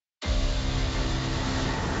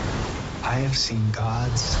I have seen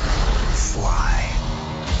gods fly.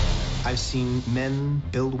 I've seen men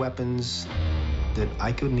build weapons that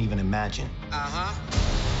I couldn't even imagine.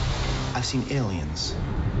 I've seen aliens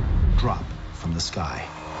drop from the sky.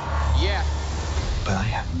 Yeah. But I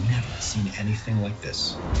have never seen anything like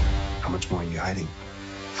this. How much more are you hiding?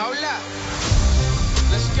 Hold up.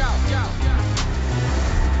 Let's go.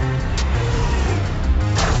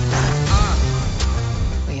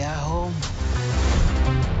 We are home.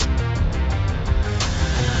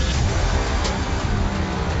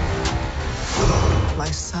 My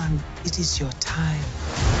son, it is your time.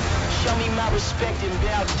 Show me my respect and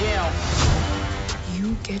bow down.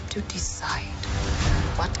 You get to decide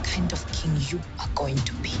what kind of king you are going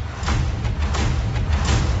to be.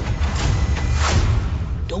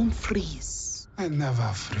 Don't freeze. I never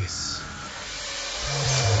freeze.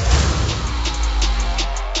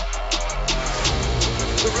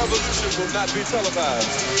 The revolution will not be televised.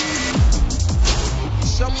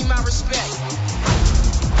 Show me my respect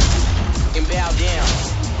and bow down.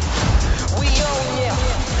 We own ya.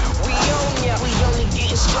 We own ya. We only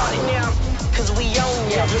getting started now. Cause we own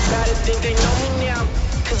ya. Everybody think they know me now.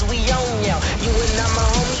 Cause we own ya. You and I, my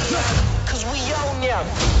homie. Cause we own ya.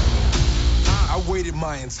 I waited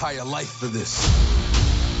my entire life for this.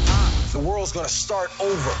 The world's gonna start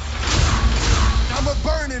over. I'ma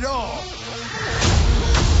burn it all.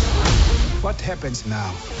 What happens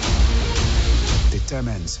now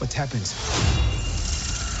determines what happens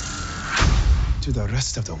to the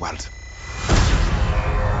rest of the world.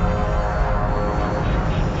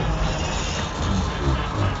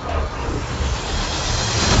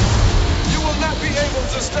 You will not be able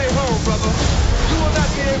to stay home, brother. You will not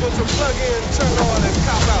be able to plug in, turn on, and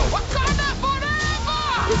cop out. Wakanda forever!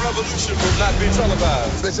 The revolution will not be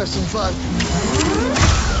televised. Let's have some fun.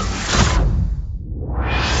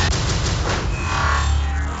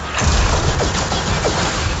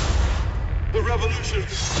 The revolution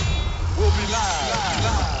will be live.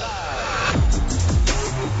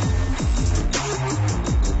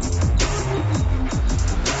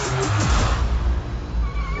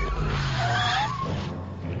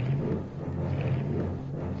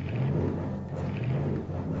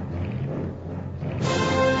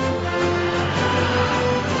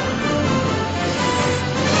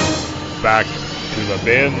 Back to the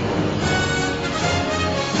bin.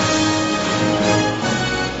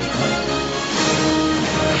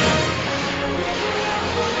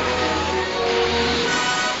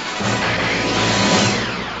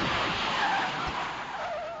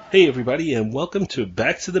 Hey everybody, and welcome to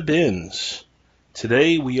Back to the Bins.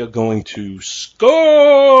 Today we are going to score!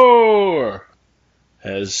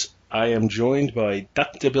 As I am joined by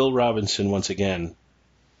Dr. Bill Robinson once again.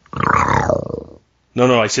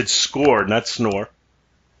 No, I said score, not snore.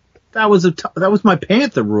 That was my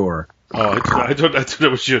panther roar. Oh, I thought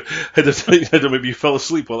that was you. I thought maybe you fell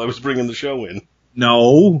asleep while I was bringing the show in.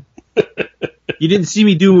 No. You didn't see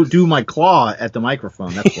me do my claw at the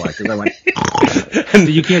microphone. That's why, because I went. And, so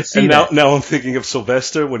you can't see and that. Now I'm thinking of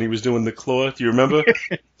Sylvester when he was doing the claw. Do you remember?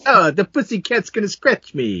 Oh, the pussycat's gonna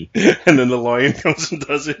scratch me. And then the lion comes and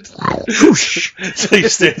does it. So he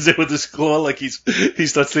stands there with his claw like he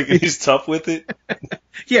starts thinking he's tough with it.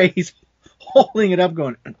 Yeah, he's holding it up,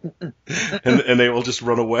 going. And they all just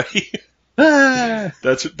run away. Ah.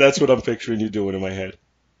 That's what I'm picturing you doing in my head.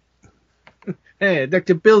 Hey,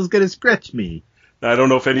 Dr. Bill's gonna scratch me. Now, I don't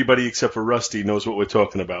know if anybody except for Rusty knows what we're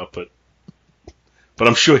talking about, but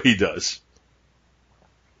I'm sure he does.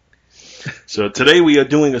 So today we are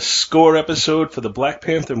doing a score episode for the Black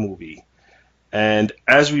Panther movie. And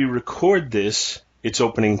as we record this, it's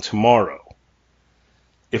opening tomorrow.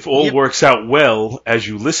 If all works out well, as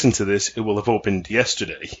you listen to this, it will have opened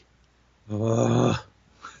yesterday. My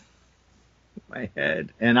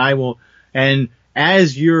head. And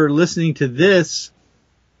as you're listening to this,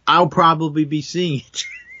 I'll probably be seeing it.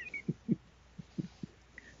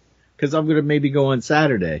 Because I'm going to maybe go on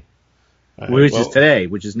Saturday. Which is today,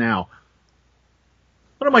 which is now.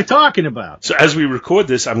 What am I talking about? So as we record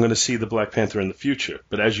this, I'm going to see the Black Panther in the future.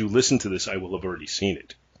 But as you listen to this, I will have already seen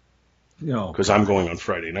it. No. Because I'm going on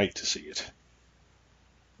Friday night to see it.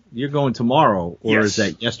 You're going tomorrow, or Yes. is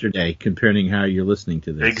that yesterday, comparing how you're listening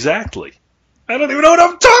to this? Exactly. I don't even know what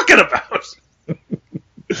I'm talking about.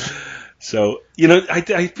 So,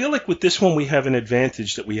 I feel like with this one we have an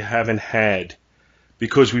advantage that we haven't had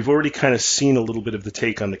because we've already kind of seen a little bit of the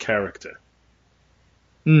take on the character.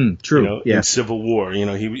 True. In Civil War,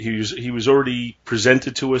 he was already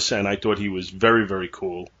presented to us, and I thought he was very, very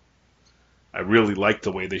cool. I really liked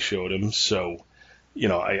the way they showed him, so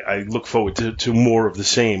I look forward to more of the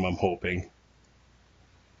same. I'm hoping.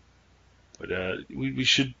 But we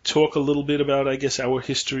should talk a little bit about, I guess, our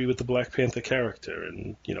history with the Black Panther character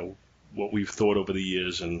and, what we've thought over the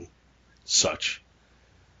years and such.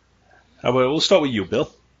 How about we'll start with you,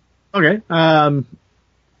 Bill? Okay.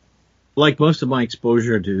 Like most of my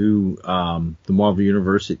exposure to the Marvel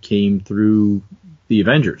Universe, it came through the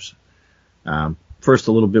Avengers. First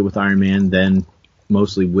a little bit with Iron Man, then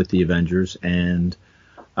mostly with the Avengers. And,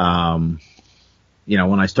 when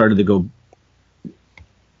I started to go,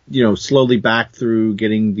 slowly back through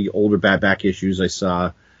getting the older back issues, I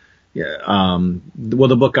saw,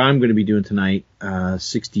 the book I'm going to be doing tonight,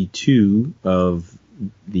 62 of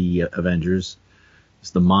the Avengers,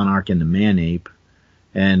 is the Monarch and the Man-Ape.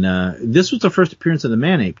 And this was the first appearance of the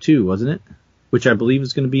Man-Ape, too, wasn't it? Which I believe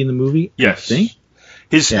is going to be in the movie. Yes. I think.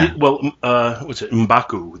 What's it?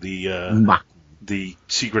 M'Baku, the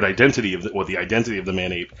secret identity of the identity of the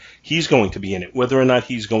Man-Ape. He's going to be in it. Whether or not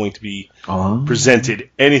he's going to be presented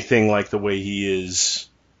anything like the way he is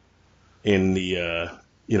in the,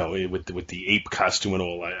 with the ape costume and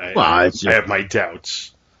all, I have my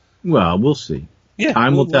doubts. Well, we'll see. Yeah,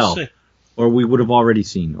 time will tell. See. Or we would have already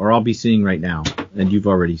seen, or I'll be seeing right now, and you've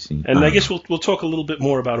already seen. And I guess we'll talk a little bit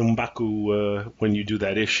more about M'Baku when you do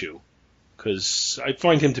that issue, because I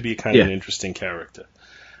find him to be kind of an interesting character.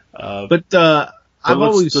 But let's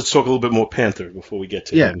talk a little bit more Panther before we get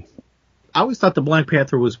to him. I always thought the Black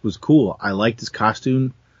Panther was cool. I liked his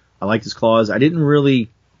costume. I liked his claws. I didn't really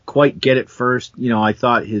quite get it first. I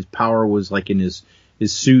thought his power was like in his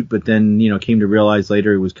suit, but then, came to realize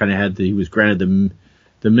later he was granted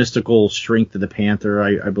the mystical strength of the Panther,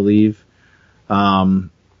 I believe. I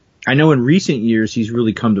know in recent years he's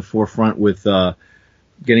really come to forefront with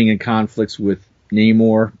getting in conflicts with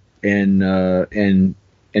Namor and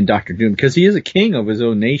Dr. Doom, because he is a king of his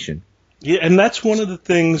own nation. Yeah, and that's one of the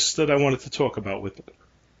things that I wanted to talk about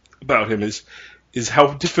him is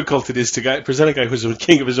how difficult it is to present a guy who's a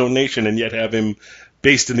king of his own nation and yet have him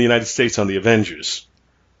based in the United States on the Avengers.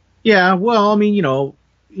 Yeah, well, I mean,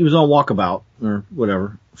 he was on Walkabout or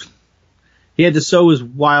whatever. He had to sow his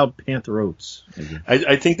wild panther oats.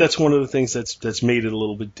 I think that's one of the things that's made it a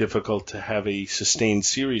little bit difficult to have a sustained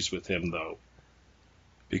series with him, though,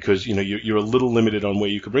 because you're a little limited on where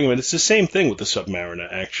you could bring him. And it's the same thing with the Submariner,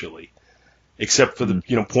 actually, except for the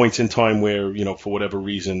points in time where for whatever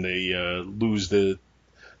reason they lose the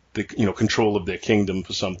control of their kingdom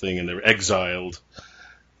for something and they're exiled.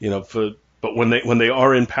 But when they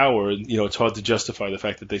are in power, it's hard to justify the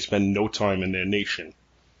fact that they spend no time in their nation.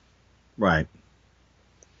 Right.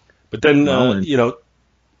 But then, I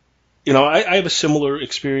have a similar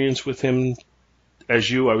experience with him as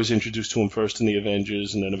you. I was introduced to him first in the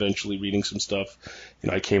Avengers, and then eventually reading some stuff.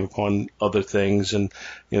 I came upon other things, and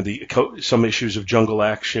some issues of Jungle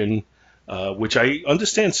Action, which I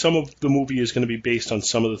understand some of the movie is going to be based on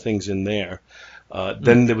some of the things in there.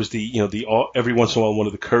 Then there was the every once in a while one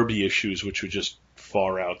of the Kirby issues, which were just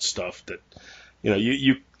far out stuff that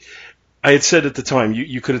I had said at the time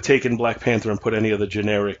you could have taken Black Panther and put any other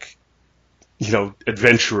generic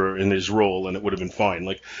adventurer in his role and it would have been fine.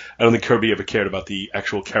 Like, I don't think Kirby ever cared about the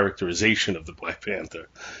actual characterization of the Black Panther.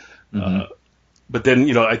 But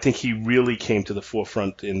then I think he really came to the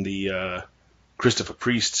forefront in the Christopher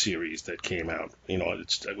Priest series that came out,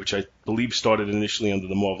 which I believe started initially under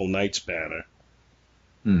the Marvel Knights banner.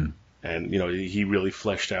 And he really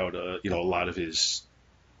fleshed out a lot of his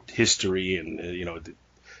history and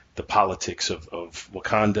the politics of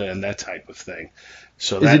Wakanda and that type of thing.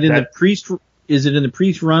 So is it in the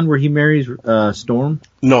Priest run where he marries Storm?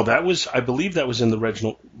 No, I believe that was in the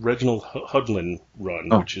Reginald Hudlin run,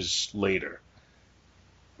 which is later.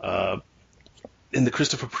 In the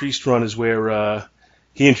Christopher Priest run is where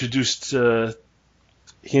he introduced the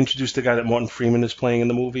guy that Martin Freeman is playing in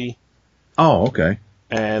the movie. Oh, okay.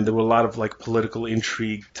 And there were a lot of political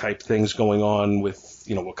intrigue type things going on with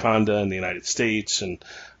Wakanda and the United States, and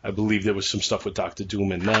I believe there was some stuff with Dr.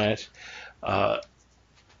 Doom in that.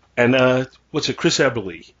 Chris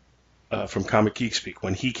Eberly from Comic Geek Speak,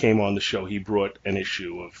 when he came on the show, he brought an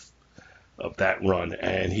issue of that run,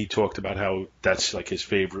 and he talked about how that's his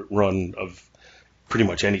favorite run of pretty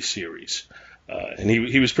much any series. And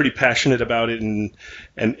he was pretty passionate about it, and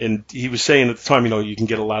he was saying at the time, you can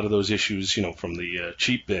get a lot of those issues, from the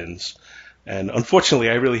cheap bins. And unfortunately,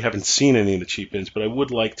 I really haven't seen any of the cheap bins, but I would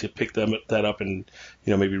like to pick that up and,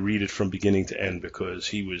 maybe read it from beginning to end, because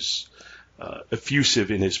he was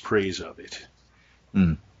effusive in his praise of it.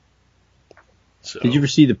 So, did you ever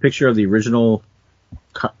see the picture of the original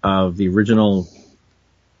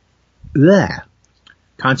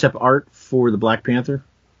concept art for the Black Panther?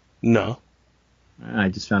 No. I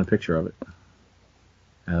just found a picture of it.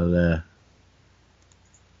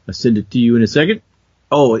 I'll send it to you in a second.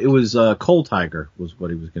 Oh, it was Coal Tiger was what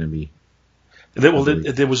he was going to be.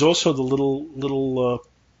 There was also the little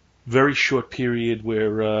very short period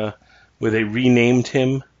where they renamed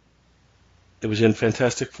him. It was in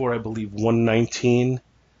Fantastic Four, I believe, 119,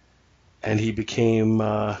 and he became.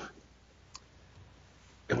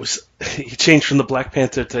 He changed from the Black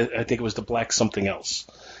Panther to, I think it was the Black something else,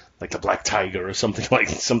 like the Black Tiger or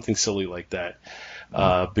something silly like that,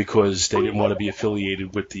 because they didn't want to be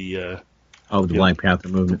affiliated with the. The Black Panther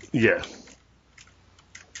movement. Yeah.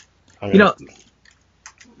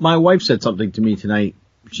 My wife said something to me tonight.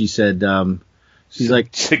 She said, she's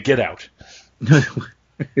like, "Get out."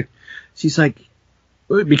 She's like,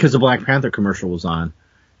 because the Black Panther commercial was on,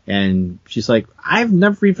 and she's like, I've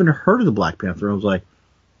never even heard of the Black Panther. I was like,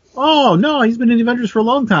 oh no, he's been in the Avengers for a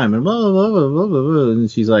long time, and blah blah blah blah blah blah.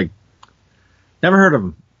 And she's like, never heard of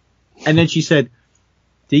him. And then she said,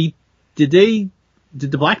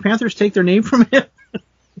 did the Black Panthers take their name from him?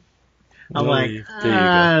 I'm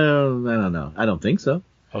I don't know. I don't think so.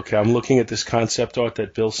 Okay, I'm looking at this concept art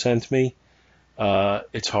that Bill sent me.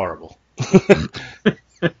 It's horrible.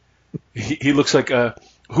 He looks like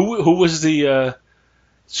who was the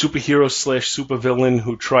superhero / supervillain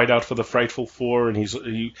who tried out for the Frightful Four, and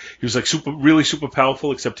he was like really super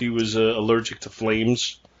powerful, except he was allergic to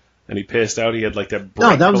flames, and he passed out. He had like that.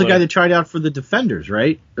 No, that was the guy that tried out for the Defenders,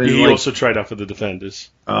 right? He also tried out for the Defenders.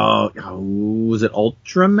 Was it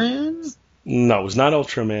Ultraman? No, it was not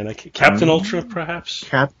Ultraman. Captain Ultra, perhaps.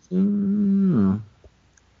 Captain.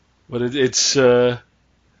 But it's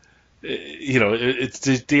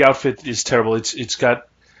it's the outfit is terrible. It's got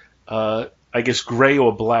I guess gray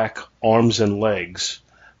or black arms and legs,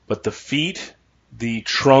 but the feet, the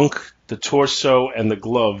trunk, the torso, and the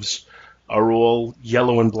gloves are all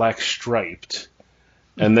yellow and black striped.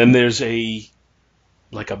 And then there's a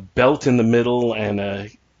belt in the middle and a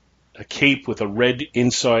cape with a red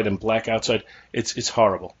inside and black outside. It's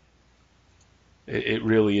horrible. It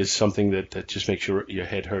really is something that just makes your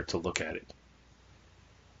head hurt to look at it.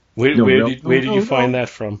 Where did you find that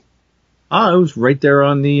from? It was right there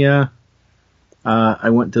on the. I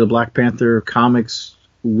went to the Black Panther comics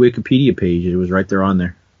Wikipedia page. It was right there on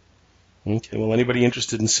there. Okay, well, anybody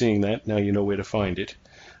interested in seeing that, now you know where to find it.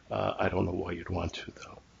 I don't know why you'd want to,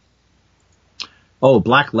 though. Oh,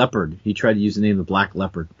 Black Leopard. He tried to use the name of Black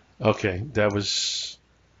Leopard. Okay, that was...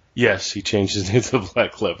 Yes, he changed his name to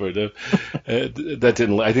Black Leopard. That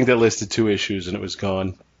didn't... I think that listed 2 issues, and it was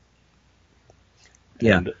gone.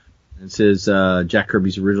 Yeah. And it says Jack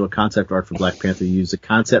Kirby's original concept art for Black Panther used the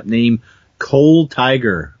concept name Coal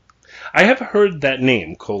Tiger. I have heard that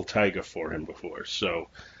name, Coal Tiger, for him before, so...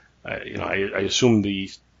 I assume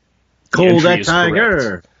the Coal that tiger,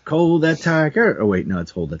 correct. Coal that tiger. Oh wait, no,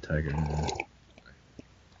 it's Hold that tiger.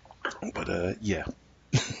 But yeah.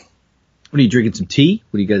 What are you drinking? Some tea?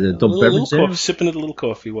 What do you got? A beverage there? Sipping a little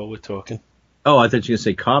coffee while we're talking. Oh, I thought you were gonna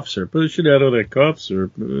say cough syrup. But I should add all that cough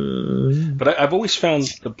syrup. But I've always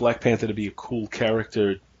found the Black Panther to be a cool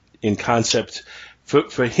character in concept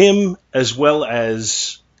for him, as well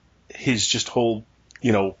as his just whole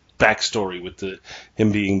backstory with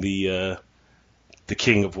him being the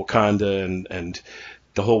king of Wakanda and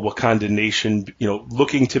the whole Wakanda nation,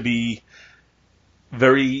 looking to be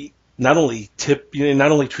very not only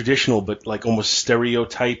traditional but like almost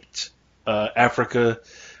stereotyped Africa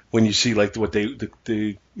when you see like what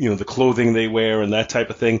the clothing they wear and that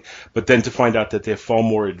type of thing, but then to find out that they're far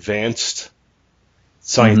more advanced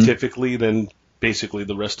scientifically than basically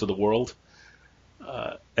the rest of the world.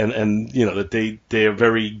 And that they're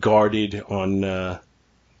very guarded on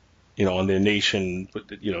on their nation, but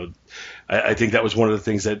I think that was one of the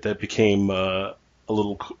things that became a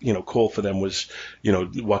little call for them was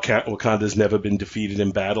Wakanda's never been defeated in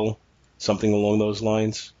battle, something along those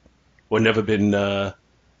lines, or never been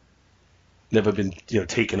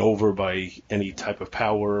taken over by any type of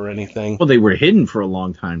power or anything. Well, they were hidden for a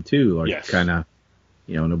long time too, like yes. kind of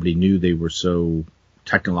nobody knew they were so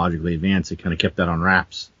technologically advanced. It kind of kept that on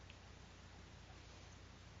wraps.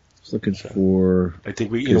 Just looking for. I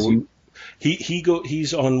think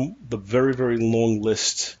he's on the very very long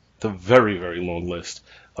list,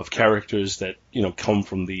 of characters that come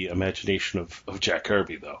from the imagination of Jack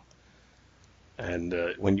Kirby, though. And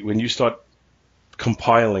when you start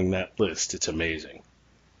compiling that list, it's amazing.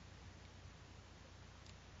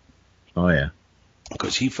 Oh yeah,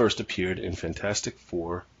 because he first appeared in Fantastic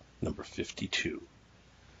Four number 52.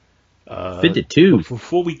 52.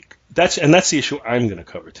 Before that's the issue I'm going to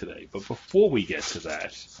cover today. But before we get to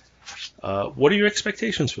that, what are your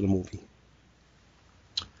expectations for the movie?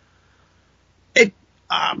 To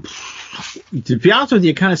be honest with you,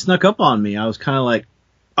 it kind of snuck up on me. I was kind of like,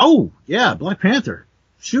 Oh, yeah, Black Panther.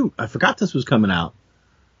 Shoot, I forgot this was coming out.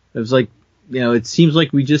 It was like, it seems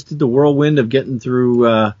like we just did the whirlwind of getting through,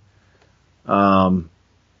 the end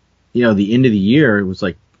of the year. It was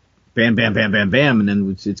like bam, bam, bam, bam, bam, and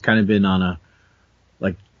then it's kind of been on a,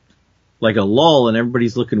 like a lull, and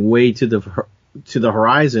everybody's looking way to the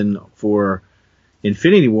horizon for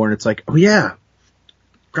Infinity War, and it's like, oh yeah,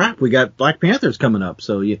 crap, we got Black Panther's coming up.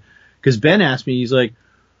 So because Ben asked me, he's like,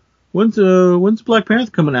 when's Black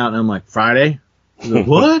Panther coming out? And I'm like, Friday. He's like,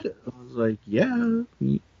 what? I was like, yeah,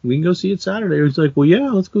 we can go see it Saturday. He's like, well,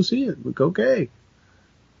 yeah, let's go see it. Like, okay.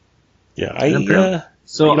 Yeah, I have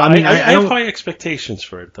high expectations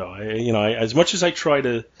for it, though. As much as I try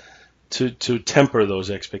to temper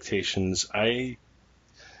those expectations, I'm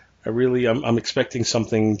expecting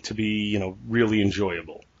something to be, really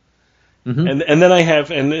enjoyable. Mm-hmm. And then I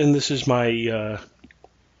have, and this is my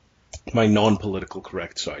my non-political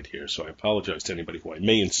correct side here, so I apologize to anybody who I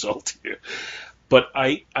may insult here. But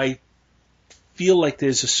I feel like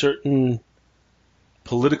there's a certain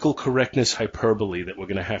political correctness hyperbole that we're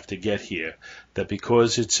going to have to get here, that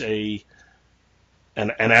because it's an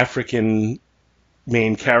African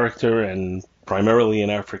main character and primarily an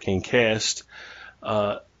African cast,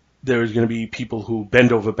 there's going to be people who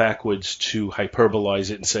bend over backwards to hyperbolize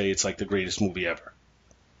it and say it's like the greatest movie ever.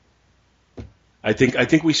 I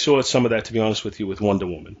think we saw some of that, to be honest with you, with Wonder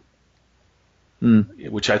Woman,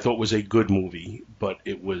 which I thought was a good movie, but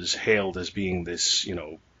it was hailed as being this,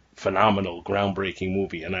 phenomenal, groundbreaking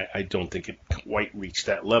movie, and I don't think it quite reached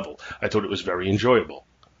that level. I thought it was very enjoyable,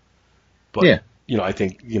 but yeah. I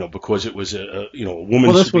think because it was a woman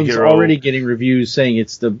superhero. This one's already getting reviews saying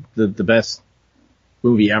it's the best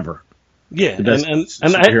movie ever. Yeah, and I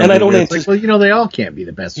don't anticipate. Well, they all can't be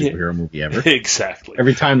the best superhero movie ever. Exactly.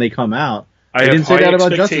 Every time they come out. I didn't say that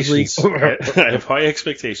about Justice League. I have high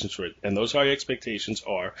expectations for it, and those high expectations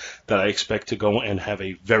are that I expect to go and have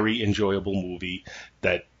a very enjoyable movie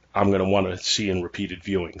that I'm going to want to see in repeated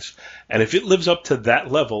viewings. And if it lives up to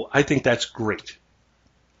that level, I think that's great.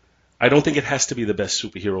 I don't think it has to be the best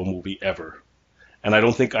superhero movie ever. And I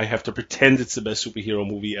don't think I have to pretend it's the best superhero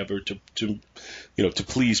movie ever to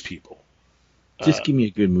please people. Just give me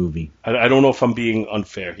a good movie. I don't know if I'm being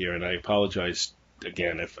unfair here, and I apologize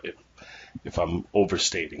again if I'm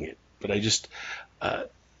overstating it. But I just,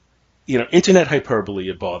 internet hyperbole,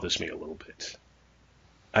 it bothers me a little bit.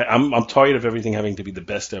 I'm tired of everything having to be the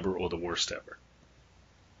best ever or the worst ever.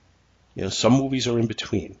 Some movies are in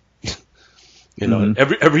between.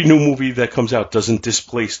 Every new movie that comes out doesn't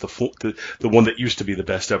displace the one that used to be the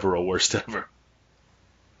best ever or worst ever.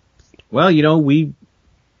 Well,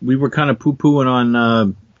 we were kind of poo-pooing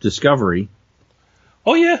on Discovery.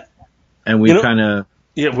 Oh yeah, and we kind of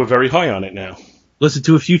we're very high on it now. Listen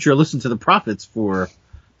to the Prophets for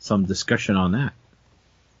some discussion on that.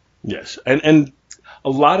 Yes, and a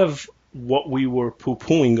lot of what we were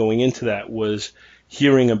poo-pooing going into that was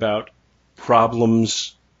hearing about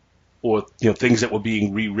problems or things that were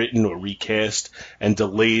being rewritten or recast and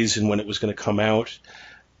delays in when it was going to come out,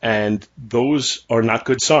 and those are not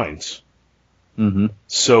good signs. Mm-hmm.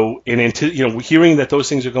 So, hearing that those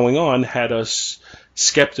things are going on had us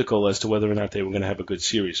skeptical as to whether or not they were going to have a good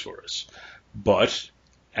series for us. But,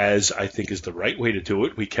 as I think is the right way to do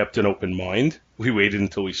it, we kept an open mind. We waited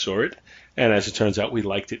until we saw it, and as it turns out, we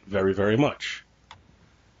liked it very, very much.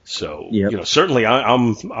 So, certainly,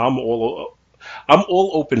 I'm all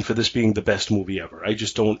open for this being the best movie ever. I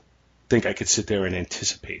just don't think I could sit there and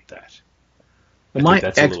anticipate that. Well, my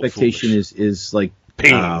expectation is like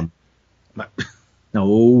pain.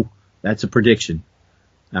 No, that's a prediction,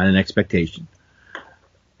 not an expectation.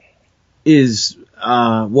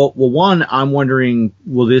 One, I'm wondering,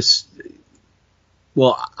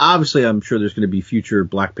 obviously I'm sure there's going to be future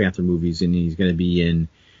Black Panther movies, and he's going to be in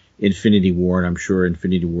Infinity War, and I'm sure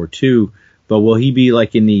Infinity War 2, but will he be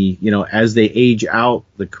like in the, as they age out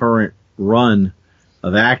the current run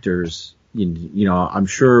of actors, I'm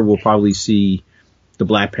sure we'll probably see the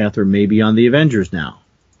Black Panther maybe on the Avengers now.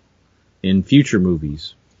 In future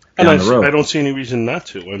movies down the road. I don't see any reason not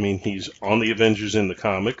to. I mean, he's on the Avengers in the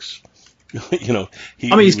comics.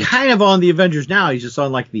 He's kind of on the Avengers now. He's just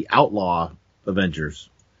on like the outlaw Avengers.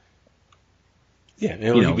 Yeah,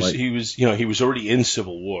 he was already in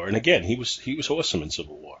Civil War, and again, he was awesome in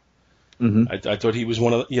Civil War. Mm-hmm. I thought he was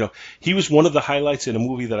one of the highlights in a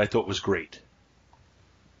movie that I thought was great.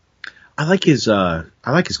 I like his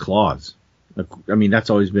claws. I mean,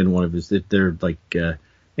 that's always been one of his. They're like.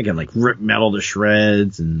 Again, like rip metal to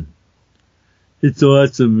shreds, and it's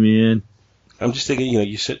awesome, man. I'm just thinking,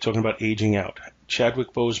 you said talking about aging out.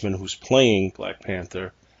 Chadwick Boseman, who's playing Black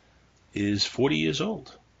Panther, is 40 years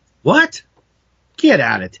old. What? Get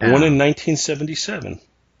out of town. Born in 1977.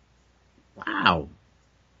 Wow.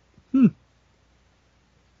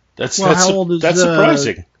 That's how old is, that's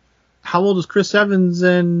surprising. How old is Chris Evans?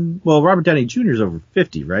 And Robert Downey Jr. is over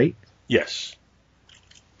 50, right? Yes.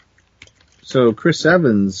 So Chris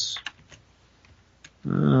Evans, I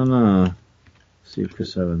don't know. Let's see if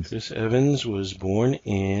Chris Evans. Chris Evans was born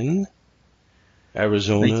in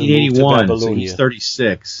Arizona, 1981. moved to So he's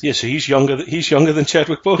 36. Yeah, so he's younger than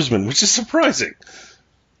Chadwick Boseman, which is surprising.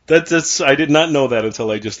 That's I did not know that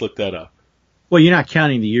until I just looked that up. Well, you're not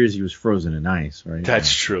counting the years he was frozen in ice, right?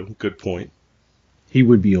 That's true. Good point. He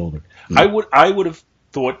would be older. I would have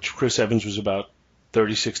thought Chris Evans was about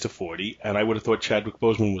 36 to 40, and I would have thought Chadwick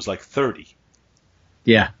Boseman was like 30.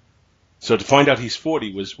 Yeah. So to find out he's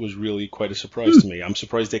 40 was really quite a surprise to me. I'm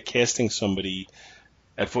surprised they're casting somebody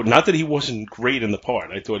at 40. Not that he wasn't great in the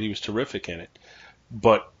part. I thought he was terrific in it.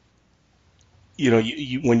 But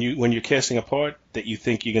when you're casting a part that you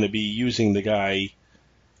think you're going to be using the guy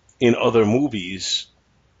in other movies,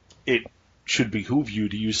 it should behoove you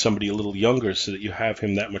to use somebody a little younger so that you have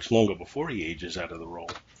him that much longer before he ages out of the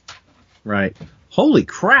role. Right. Holy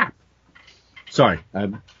crap! Sorry.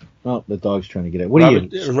 The dog's trying to get it. What are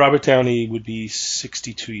you? Robert Downey would be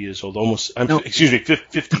 62 years old, almost. Excuse me,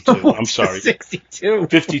 52. I'm sorry. 62.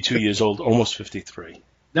 52 years old, almost 53.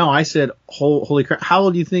 No, I said, holy crap. How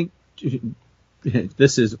old do you think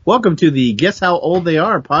this is? Welcome to the Guess How Old They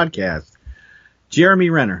Are podcast.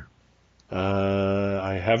 Jeremy Renner.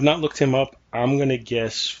 I have not looked him up. I'm going to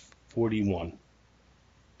guess 41.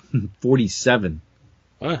 47.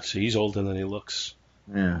 So he's older than he looks.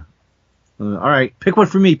 Yeah. All right. Pick one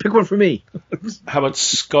for me. How about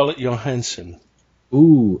Scarlett Johansson?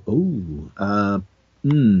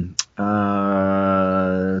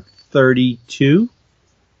 32.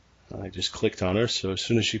 I just clicked on her, so as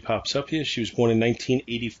soon as she pops up here, she was born in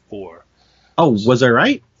 1984. Oh, was I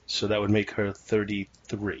right? So that would make her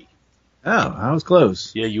 33. Oh, I was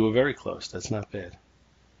close. Yeah, you were very close. That's not bad.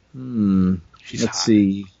 Let's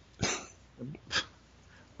see.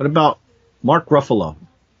 What about Mark Ruffalo?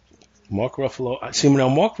 Mark Ruffalo. See, now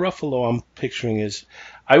Mark Ruffalo, I'm picturing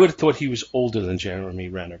I would have thought he was older than Jeremy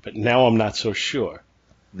Renner, but now I'm not so sure.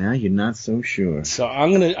 Now you're not so sure. So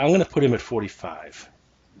I'm gonna put him at 45.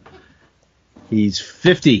 He's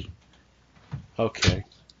 50. Okay.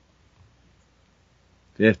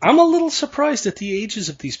 50. I'm a little surprised at the ages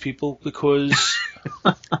of these people because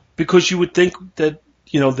you would think that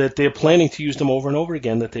that they're planning to use them over and over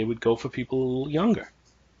again, that they would go for people a little younger.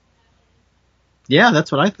 Yeah,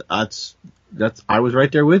 that's what I was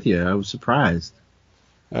right there with you. I was surprised.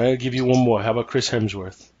 I'll give you one more. How about Chris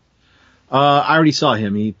Hemsworth? I already saw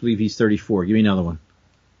him. I believe he's 34. Give me another one.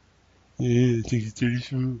 Yeah, I think he's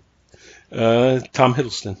 34. Tom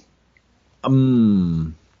Hiddleston.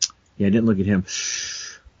 Yeah, I didn't look at him.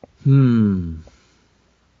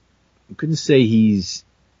 I couldn't say he's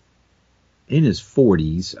in his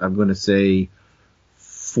 40s. I'm going to say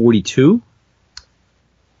 42.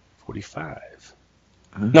 45.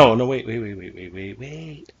 No,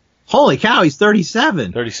 wait. Holy cow, he's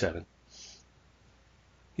 37. 37.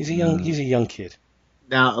 He's a young kid.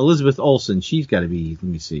 Now, Elizabeth Olsen, she's got to be, let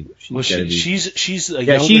me see. She's a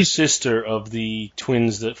younger sister of the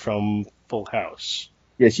twins from Full House.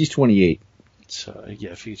 Yeah, she's 28. So,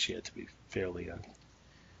 yeah, I figured she had to be fairly young.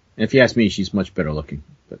 And if you ask me, she's much better looking,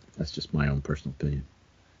 but that's just my own personal opinion.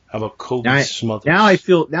 How about Kobe Smulders? Now I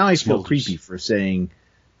feel creepy for saying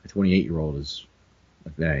a 28-year-old is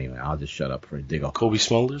like that. Anyway, I'll just shut up for a dig off. Kobe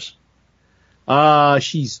Smulders?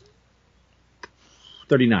 She's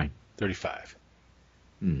 39. 35.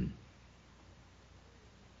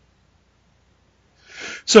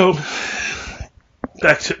 So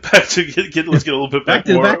let's get a little bit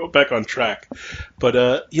back on track. But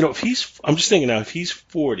I'm just thinking now, if he's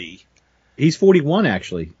 40, he's 41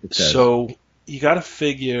 actually. It says. So you got to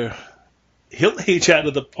figure he'll age out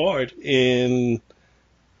of the part in.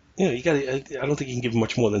 I don't think you can give him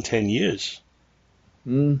much more than 10 years.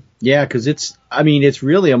 Yeah, because it's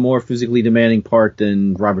really a more physically demanding part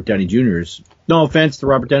than Robert Downey Jr.'s. No offense to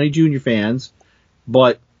Robert Downey Jr. fans,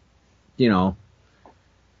 but,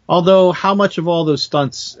 although how much of all those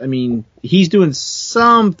stunts, he's doing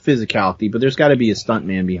some physicality, but there's got to be a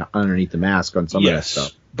stuntman underneath the mask on some of that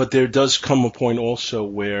stuff. But there does come a point also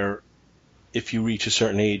where if you reach a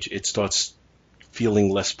certain age, it starts feeling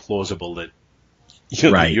less plausible that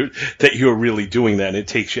you're really doing that, and it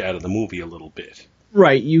takes you out of the movie a little bit.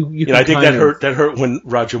 Right, you I think that hurt when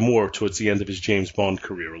Roger Moore towards the end of his James Bond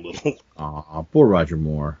career a little. Aw, poor Roger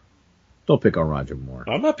Moore. Don't pick on Roger Moore.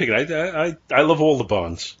 I'm not picking. I love all the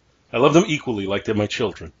Bonds. I love them equally, like they're my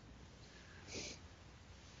children.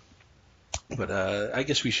 But I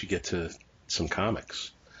guess we should get to some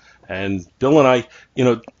comics. And Bill and I,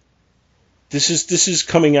 this is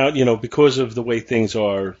coming out, because of the way things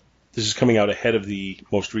are. This is coming out ahead of the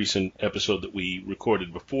most recent episode that we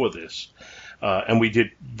recorded before this. And we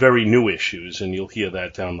did very new issues, and you'll hear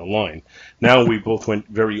that down the line. Now we both went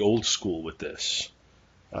very old school with this.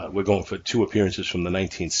 We're going for 2 appearances from the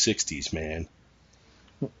 1960s, man.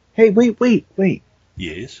 Hey, wait.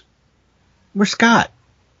 Yes? Where's Scott?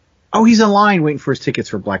 Oh, he's in line waiting for his tickets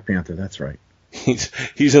for Black Panther. That's right.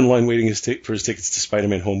 He's in line waiting for his tickets to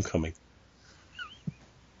Spider-Man Homecoming.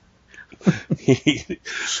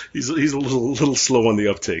 He's a little slow on the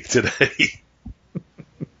uptake today.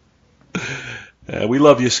 We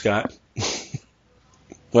love you, Scott.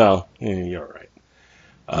 Well, you're all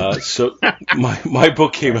right. So my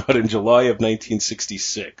book came out in July of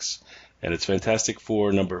 1966, and it's Fantastic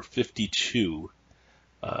Four number 52,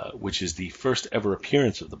 which is the first ever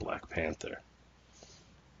appearance of the Black Panther.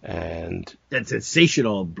 And that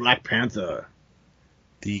sensational Black Panther.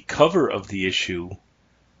 The cover of the issue,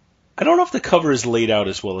 I don't know if the cover is laid out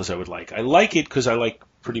as well as I would like. I like it because I like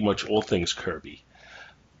pretty much all things Kirby.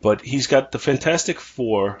 But he's got the Fantastic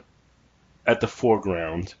Four at the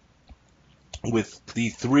foreground with the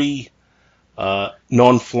 3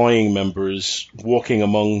 non-flying members walking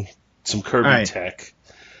among some Kirby tech.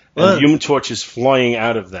 And the Human Torch is flying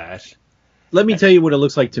out of that. Let me tell you what it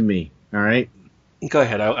looks like to me, all right? Go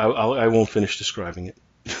ahead. I won't finish describing it.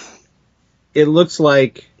 It looks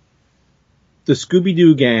like the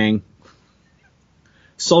Scooby-Doo gang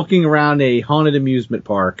sulking around a haunted amusement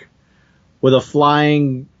park with a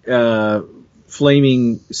flying,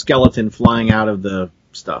 flaming skeleton flying out of the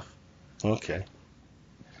stuff. Okay.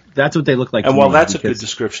 That's what they look like. And while that's a good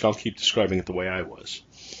description, I'll keep describing it the way I was.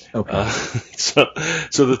 Okay. So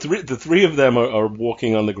the three of them are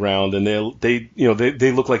walking on the ground, and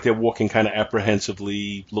they look like they're walking kind of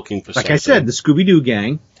apprehensively, looking for something. Like I said, the Scooby-Doo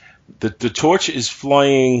gang. The torch is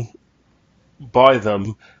flying by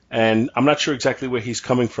them, and I'm not sure exactly where he's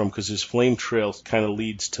coming from because his flame trail kind of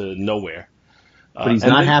leads to nowhere. But he's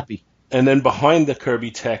not happy. And then behind the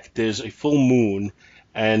Kirby tech, there's a full moon,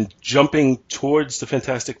 and jumping towards the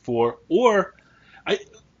Fantastic Four, or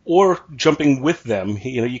jumping with them.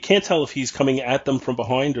 You can't tell if he's coming at them from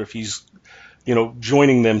behind or if he's,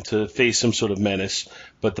 joining them to face some sort of menace.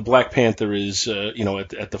 But the Black Panther is,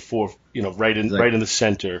 at the fore, right in the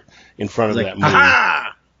center, in front of that moon.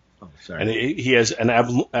 Aha! Oh, sorry. And he has an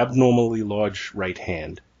abnormally large right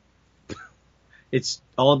hand. It's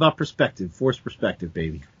all about perspective, forced perspective,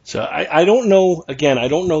 baby. So I don't know. Again, I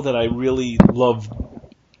don't know that I really love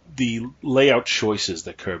the layout choices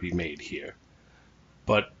that Kirby made here,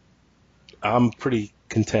 but I'm pretty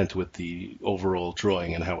content with the overall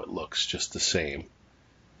drawing and how it looks just the same.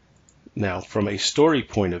 Now, from a story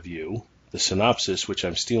point of view, the synopsis, which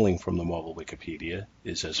I'm stealing from the Marvel Wikipedia,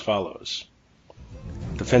 is as follows.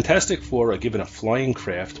 The Fantastic Four are given a flying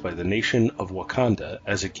craft by the nation of Wakanda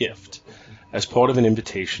as a gift, as part of an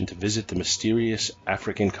invitation to visit the mysterious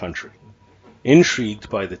African country. Intrigued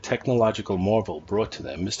by the technological marvel brought to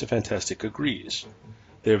them, Mr. Fantastic agrees.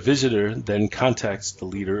 Their visitor then contacts the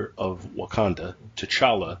leader of Wakanda,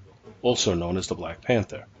 T'Challa, also known as the Black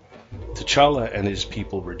Panther. T'Challa and his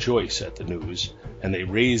people rejoice at the news, and they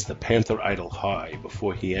raise the Panther idol high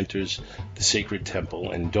before he enters the sacred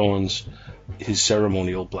temple and dons his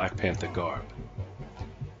ceremonial Black Panther garb.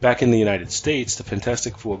 Back in the United States, the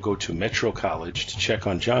Fantastic Four go to Metro College to check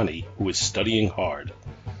on Johnny, who is studying hard.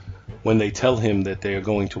 When they tell him that they are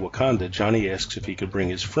going to Wakanda, Johnny asks if he could bring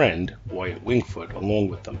his friend, Wyatt Wingfoot, along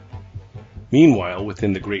with them. Meanwhile,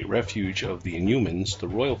 within the great refuge of the Inhumans, the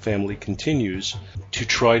royal family continues to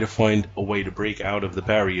try to find a way to break out of the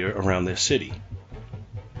barrier around their city.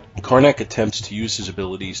 Karnak attempts to use his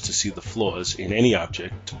abilities to see the flaws in any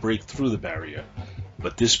object to break through the barrier,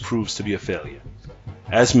 but this proves to be a failure.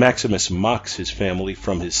 As Maximus mocks his family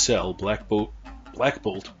from his cell, Black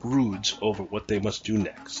Bolt broods over what they must do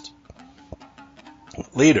next.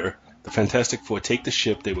 Later, the Fantastic Four take the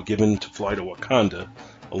ship they were given to fly to Wakanda,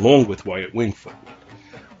 along with Wyatt Wingfoot.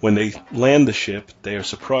 When they land the ship, they are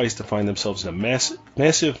surprised to find themselves in a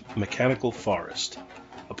massive mechanical forest.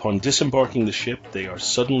 Upon disembarking the ship, they are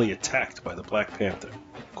suddenly attacked by the Black Panther.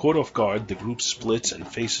 Caught off guard, the group splits and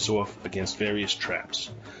faces off against various traps,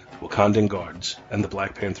 Wakandan guards, and the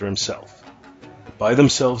Black Panther himself. By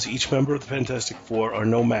themselves, each member of the Fantastic Four are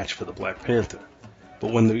no match for the Black Panther.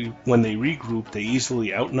 But when they regroup, they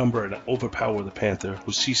easily outnumber and overpower the Panther,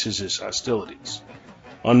 who ceases his hostilities.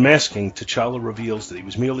 Unmasking, T'Challa reveals that he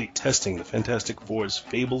was merely testing the Fantastic Four's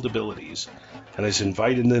fabled abilities and has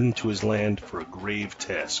invited them to his land for a grave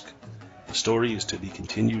task, The story is to be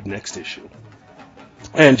continued next issue.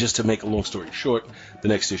 And just to make a long story short, the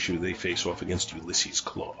next issue they face off against Ulysses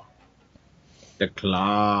Claw. The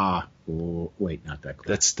Claw. Oh, wait, not that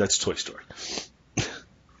Claw. That's Toy Story.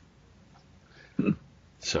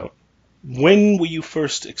 So, when were you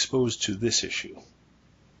first exposed to this issue?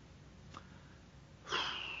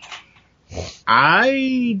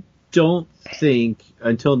 I don't think,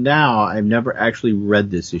 until now, I've never actually read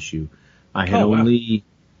this issue. I had only...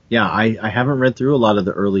 Yeah, I haven't read through a lot of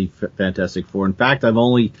the early Fantastic Four. In fact, I've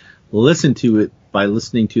only listened to it by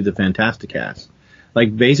listening to the Fantasticast.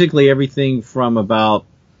 Like, basically everything from about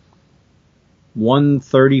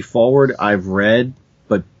 130 forward I've read,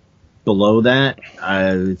 but below that,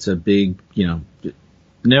 it's a big,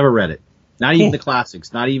 never read it. Not even the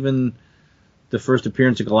classics, not even the first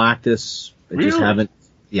appearance of Galactus. I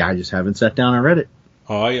just haven't sat down and read it.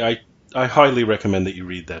 Oh, I highly recommend that you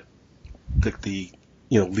read that. The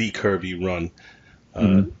Lee Kirby run.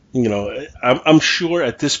 I'm sure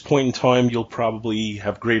at this point in time you'll probably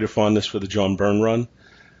have greater fondness for the John Byrne run,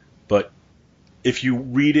 but if you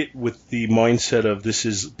read it with the mindset of this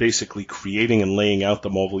is basically creating and laying out the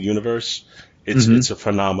Marvel Universe, it's a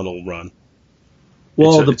phenomenal run.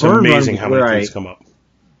 Well, it's amazing how many things come up.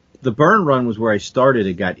 The Byrne run was where I started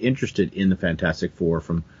and got interested in the Fantastic Four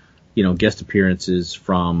from, guest appearances,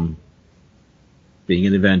 from being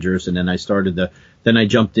in the Avengers, and then then I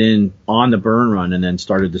jumped in on the Byrne run and then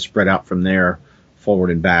started to spread out from there,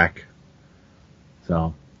 forward and back.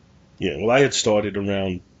 So. Yeah, well, I had started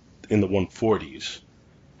around in the 140s,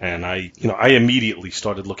 and I immediately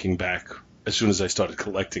started looking back as soon as I started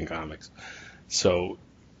collecting comics. So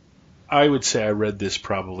I would say I read this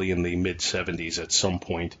probably in the mid-70s at some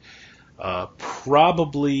point,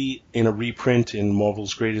 probably in a reprint in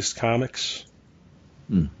Marvel's Greatest Comics.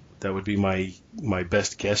 That would be my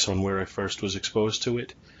best guess on where I first was exposed to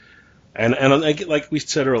it. And like we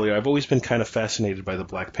said earlier, I've always been kind of fascinated by the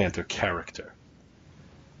Black Panther character.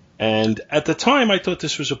 And at the time, I thought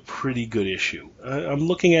this was a pretty good issue. I'm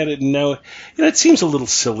looking at it now, it seems a little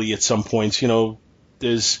silly at some points.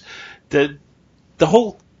 There's the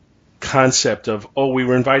whole concept of, we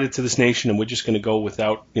were invited to this nation and we're just going to go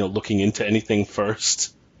without, looking into anything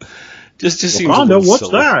first. Just seems a little what's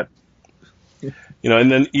silly. That?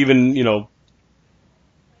 And then even,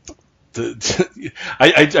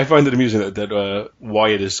 I find it amusing that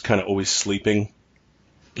Wyatt is kind of always sleeping.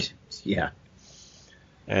 Yeah.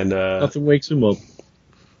 And nothing wakes him up.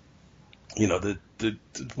 The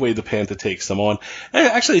way the Panther takes them on.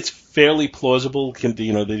 Actually, it's fairly plausible. That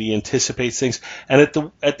he anticipates things.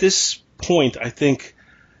 And at this point, I think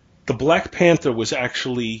the Black Panther was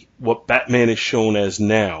actually what Batman is shown as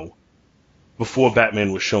now, before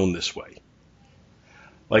Batman was shown this way.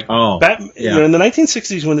 Like, in the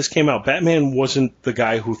 1960s when this came out, Batman wasn't the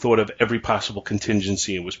guy who thought of every possible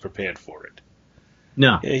contingency and was prepared for it.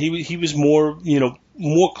 No. He was more,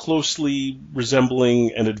 more closely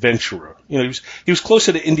resembling an adventurer. He was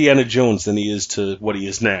closer to Indiana Jones than he is to what he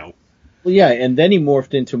is now. Well, yeah, and then he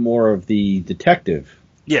morphed into more of the detective.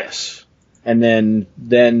 Yes. And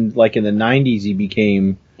then like in the 90s, he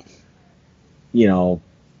became, Mr.,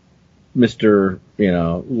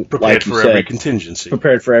 prepared like for every contingency.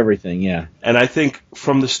 Prepared for everything, yeah. And I think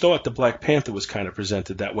from the start, the Black Panther was kind of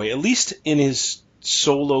presented that way, at least in his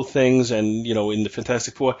solo things and, in the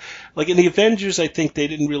Fantastic Four. Like in the Avengers, I think they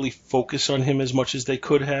didn't really focus on him as much as they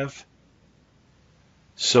could have.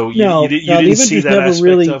 So you didn't see that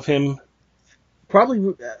aspect of him?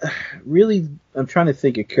 Probably, really, I'm trying to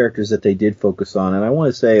think of characters that they did focus on, and I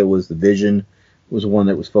want to say it was the Vision was one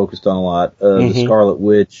that was focused on a lot. The Scarlet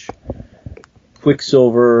Witch,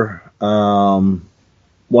 Quicksilver,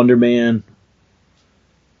 Wonder Man.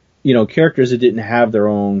 Characters that didn't have their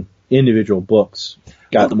own individual books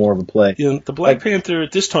got more of a play. The Black Panther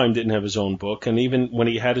at this time didn't have his own book, and even when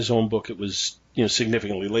he had his own book, it was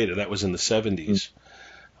significantly later. That was in the 70s.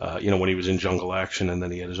 When he was in Jungle Action, and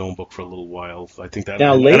then he had his own book for a little while. I think that,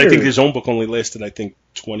 and I think his own book only lasted,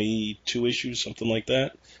 22 issues, something like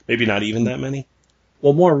that. Maybe not even that many.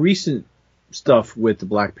 Well, more recent stuff with the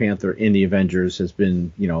Black Panther in the Avengers has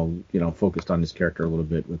been, focused on his character a little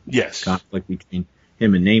bit with conflict between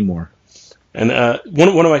him and Namor. And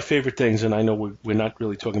one of my favorite things, and I know we're not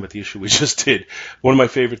really talking about the issue we just did. One of my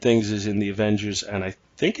favorite things is in the Avengers, and I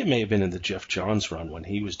think it may have been in the Jeff Johns run when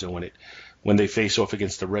he was doing it, when they face off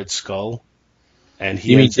against the Red Skull. And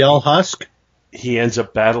you mean Del Husk? He ends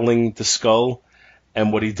up battling the Skull,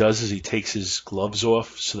 and what he does is he takes his gloves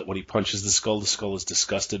off so that when he punches the Skull is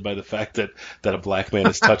disgusted by the fact that a black man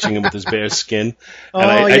is touching him with his bare skin.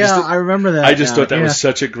 And I remember that. I just thought that was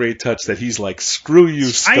such a great touch that he's like, screw you,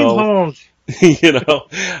 Skull. You know,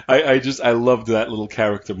 I loved that little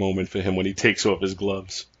character moment for him when he takes off his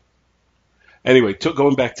gloves. Anyway,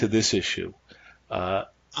 going back to this issue, I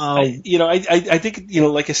think,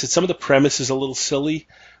 like I said, some of the premise is a little silly,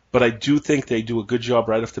 but I do think they do a good job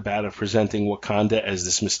right off the bat of presenting Wakanda as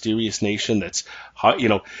this mysterious nation that's,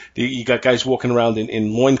 you got guys walking around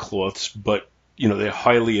in loincloths, but, they're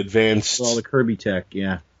highly advanced. All the Kirby tech,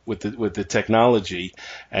 yeah. With the technology,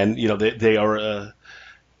 and, they are,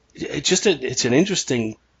 it's an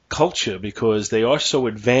interesting culture because they are so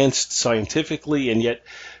advanced scientifically, and yet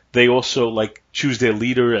they also choose their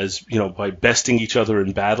leader as by besting each other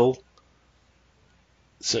in battle.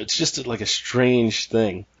 So it's just a strange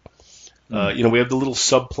thing. We have the little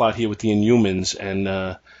subplot here with the Inhumans,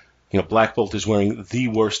 and Black Bolt is wearing the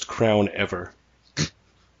worst crown ever.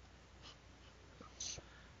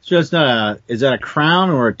 So it's not is that a crown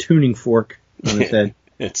or a tuning fork on his head?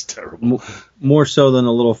 It's terrible. More so than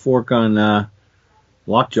a little fork on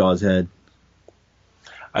Lockjaw's head.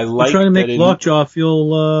 I'm trying to make Lockjaw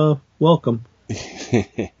feel welcome.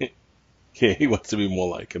 Yeah, he wants to be more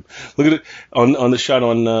like him. Look at it on the shot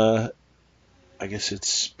on, I guess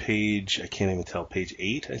it's page, I can't even tell, page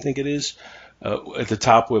 8, I think it is. At the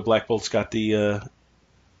top where Black Bolt's got the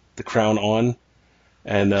crown on,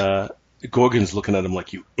 and Gorgon's looking at him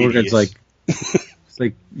like, you idiot. Gorgon's it's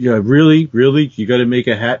like, yeah, really? You got to make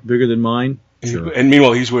a hat bigger than mine? Sure. And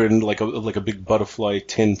meanwhile, he's wearing like a big butterfly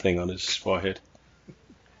tin thing on his forehead.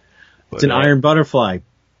 It's an iron butterfly.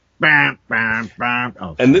 Bam, bam, bam.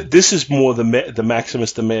 Oh, and this is more the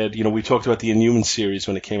Maximus the Mad. We talked about the Inhuman series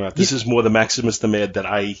when it came out. This is more the Maximus the Mad that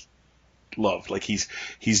I love. He's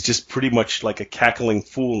just pretty much like a cackling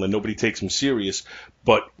fool, and nobody takes him serious.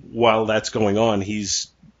 But while that's going on,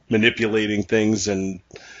 he's manipulating things. And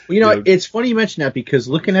it's funny you mention that, because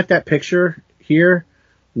looking at that picture here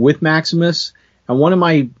with Maximus, and one of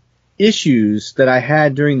my issues that I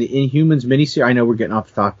had during the Inhumans miniseries, I know we're getting off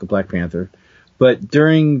the topic of Black Panther, but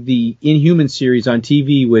during the Inhuman series on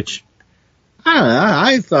TV, which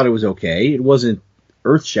I thought it was okay. It wasn't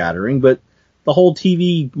earth-shattering, but the whole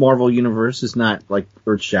TV Marvel universe is not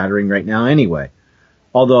earth-shattering right now anyway.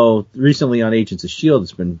 Although recently on Agents of S.H.I.E.L.D.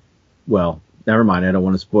 it's been, well, never mind, I don't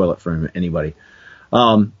want to spoil it for anybody.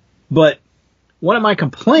 But one of my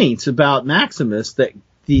complaints about Maximus, that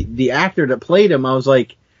the actor that played him, I was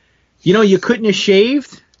like, you couldn't have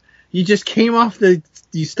shaved? You just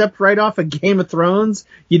you stepped right off of Game of Thrones.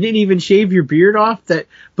 You didn't even shave your beard off. But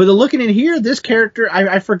looking in here, this character,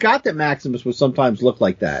 I forgot that Maximus would sometimes look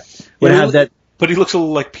like that. But he looks a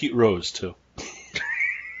little like Pete Rose, too.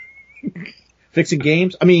 Fixing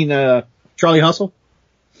games? I mean, Charlie Hustle?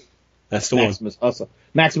 That's the Maximus one. Hustle.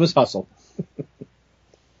 Maximus Hustle.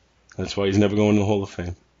 That's why he's never going to the Hall of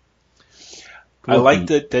Fame. Cool. I like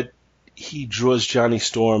that he draws Johnny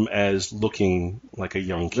Storm as looking like a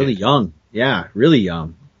young kid. Really young. Yeah, really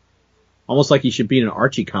young. Almost like he should be in an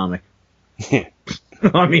Archie comic.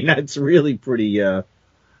 I mean, that's really pretty...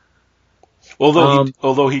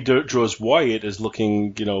 Although he draws Wyatt as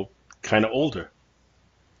looking, kind of older.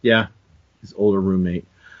 Yeah, his older roommate.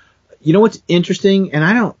 You know what's interesting?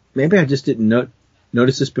 And maybe I just didn't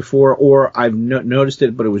notice this before, or I've noticed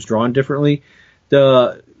it, but it was drawn differently.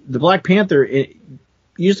 The Black Panther,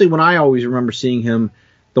 usually when I always remember seeing him,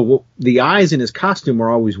 the eyes in his costume are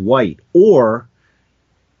always white, or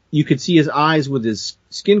you could see his eyes with his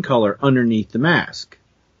skin color underneath the mask.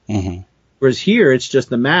 Mm-hmm. Whereas here, it's just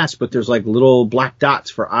the mask, but there's little black dots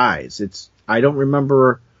for eyes. I don't really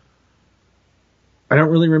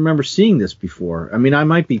remember seeing this before. I mean, I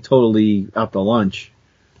might be totally out to lunch.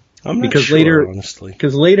 I'm not sure, honestly.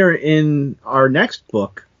 Because later in our next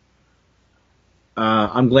book,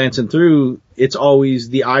 I'm glancing through, it's always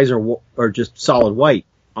the eyes are just solid white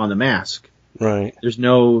on the mask. Right. There's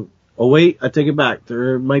no... Oh, wait, I take it back.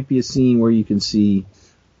 There might be a scene where you can see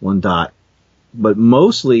one dot. But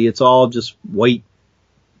mostly it's all just white,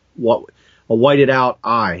 a whited out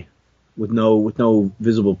eye with no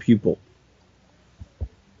visible pupil.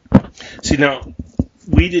 See, now,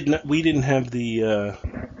 we didn't have the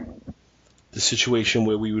situation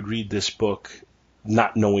where we would read this book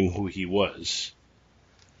not knowing who he was.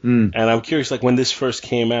 And I'm curious, when this first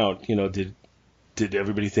came out, did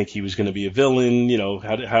everybody think he was going to be a villain?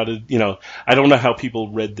 How did I don't know how people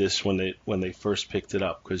read this when they first picked it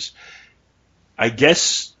up, because I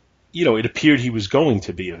guess, it appeared he was going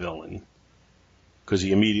to be a villain because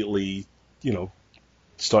he immediately,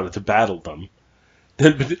 started to battle them.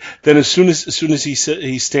 Then as soon as he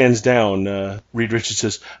stands down, Reed Richards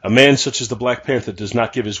says, "A man such as the Black Panther does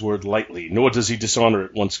not give his word lightly, nor does he dishonor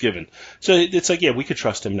it once given." So it's yeah, we could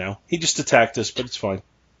trust him now. He just attacked us, but it's fine.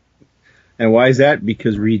 And why is that?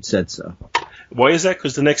 Because Reed said so. Why is that?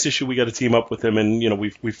 Because the next issue we got to team up with him, and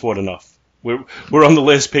we fought enough. We're on the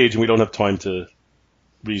last page, and we don't have time to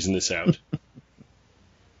reason this out.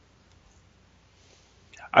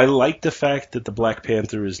 I like the fact that the Black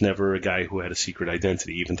Panther is never a guy who had a secret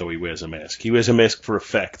identity, even though he wears a mask. He wears a mask for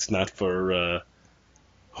effect, not for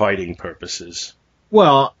hiding purposes.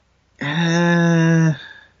 Well, yeah,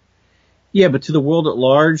 but to the world at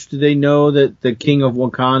large, do they know that the King of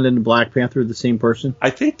Wakanda and the Black Panther are the same person? I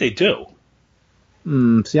think they do.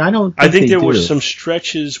 See, I don't. I think there do. were some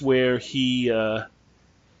stretches where he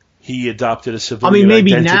adopted a I civilian mean,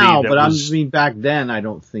 maybe identity. now, that but was, I mean, back then, I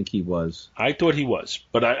don't think he was. I thought he was,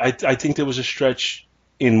 but I think there was a stretch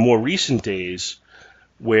in more recent days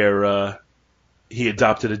where he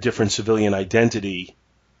adopted a different civilian identity,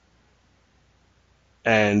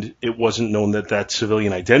 and it wasn't known that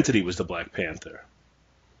civilian identity was the Black Panther.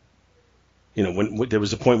 When there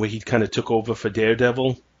was a point where he kind of took over for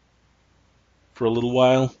Daredevil for a little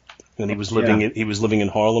while, and he was living in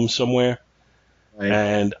Harlem somewhere. Right.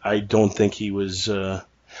 And I don't think he was.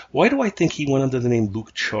 Why do I think he went under the name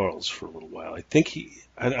Luke Charles for a little while?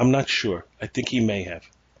 I'm not sure. I think he may have.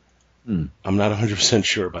 I'm not 100%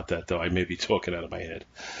 sure about that, though. I may be talking out of my head.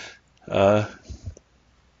 But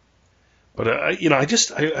I just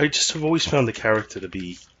have always found the character to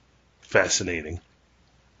be fascinating.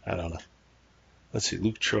 I don't know. Let's see,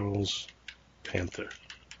 Luke Charles, Panther.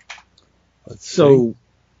 Let's see.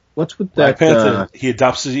 What's with Black that? Panther, he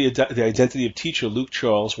adopts the identity of teacher Luke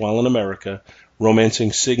Charles while in America,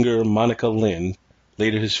 romancing singer Monica Lynn,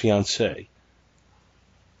 later his fiancée,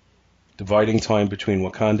 dividing time between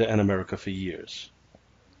Wakanda and America for years.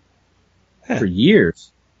 For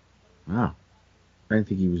years? Wow. I didn't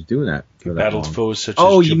think he was doing that. He battled foes such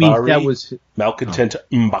as you mean Jabari, that was malcontent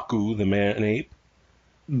M'Baku, the man-ape,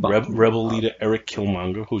 rebel leader Eric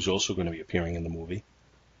Killmonger, who's also going to be appearing in the movie.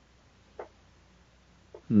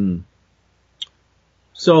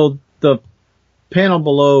 So the panel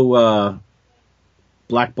below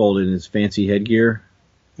Black Bolt in his fancy headgear.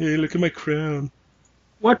 Hey, look at my crown.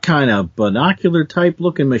 What kind of binocular type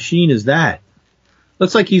looking machine is that?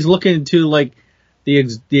 Looks like he's looking into like the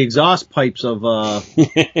exhaust pipes of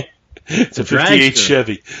it's a 58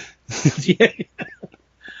 Chevy. Yeah.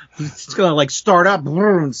 It's gonna like start up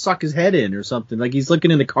and suck his head in or something. Like he's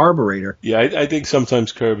looking in the carburetor. Yeah, I think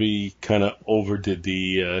sometimes Kirby kind of overdid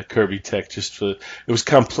the Kirby tech it was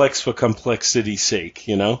complex for complexity's sake,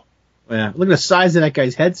 Yeah, look at the size of that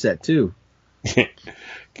guy's headset too.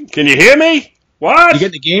 Can you hear me? What? You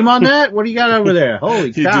get the game on that? What do you got over there?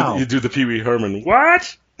 Holy cow! You do the Pee Wee Herman.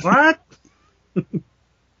 What?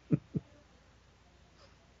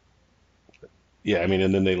 Yeah, I mean,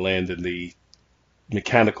 and then they land in the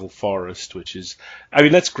mechanical forest, which is, I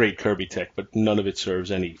mean, that's great Kirby tech, but none of it serves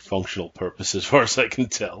any functional purpose as far as I can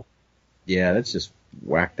tell. Yeah, that's just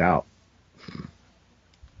whacked out.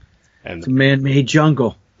 And it's a man-made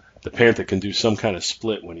jungle. The Panther can do some kind of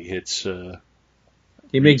split when he hits.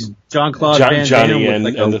 He makes Jean-Claude Van Johnny Damme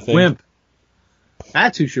look like and a the thing. wimp.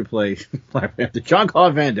 That's who should play Black Panther.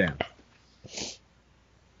 Jean-Claude Van Damme.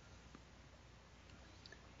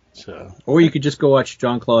 Or you could just go watch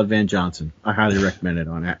Jean-Claude Van Johnson. I highly recommend it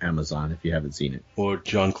on Amazon if you haven't seen it. Or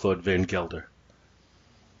Jean-Claude Van Gelder.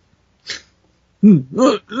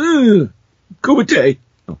 Kumite.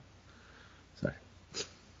 Oh, sorry.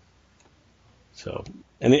 So,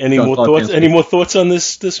 any more thoughts? Panther. Any more thoughts on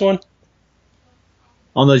this one?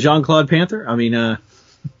 On the Jean-Claude Panther? I mean,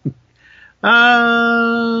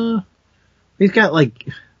 he's got like.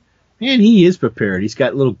 Man, he is prepared. He's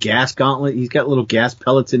got little gas gauntlet. He's got little gas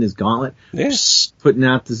pellets in his gauntlet. Yeah. Psst, putting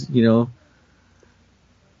out this, Well,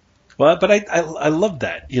 but I love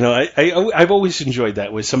that. I've always enjoyed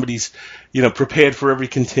that where somebody's, prepared for every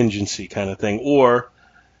contingency kind of thing, or,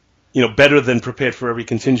 better than prepared for every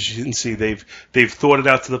contingency. They've thought it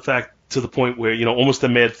out to the point where, almost a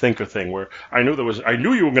mad thinker thing where I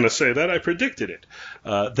knew you were going to say that. I predicted it.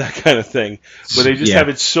 That kind of thing where they just have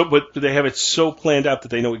it but they have it so planned out that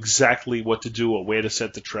they know exactly what to do or where to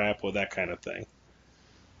set the trap or that kind of thing.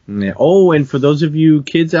 Yeah. Oh, and for those of you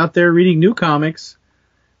kids out there reading new comics,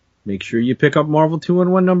 make sure you pick up Marvel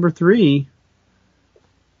 2-in-1 number 3.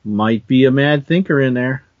 Might be a mad thinker in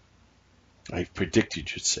there. I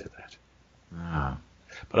predicted you'd say that. Ah.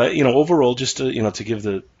 But overall, just to give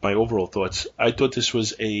my overall thoughts, I thought this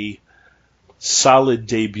was a solid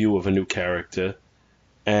debut of a new character,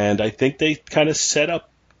 and I think they kind of set up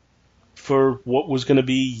for what was going to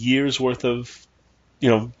be years worth of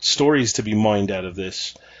stories to be mined out of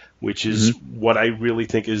this, which is what I really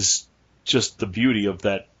think is just the beauty of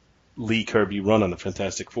that Lee Kirby run on the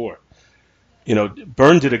Fantastic Four.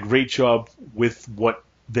 Byrne did a great job with what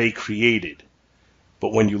they created.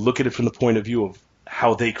 But when you look at it from the point of view of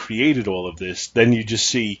how they created all of this, then you just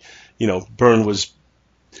see, Byrne was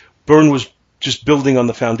just building on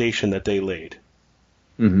the foundation that they laid.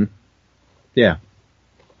 Mm-hmm. Yeah.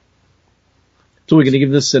 So we're going to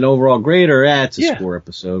give this an overall grade, or it's a score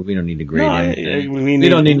episode. We don't need to grade anything. We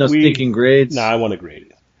don't need no stinking grades. No, I want to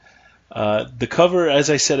grade it. The cover, as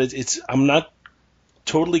I said, I'm not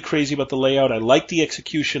totally crazy about the layout. I like the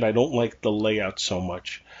execution. I don't like the layout so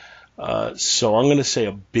much. So I'm going to say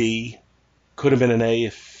a B. Could have been an A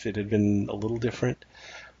if it had been a little different.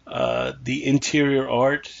 The interior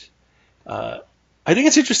art, I think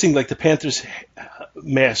it's interesting. Like the Panther's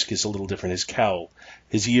mask is a little different. His cowl,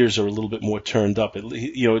 his ears are a little bit more turned up.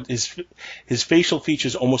 His facial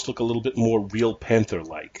features almost look a little bit more real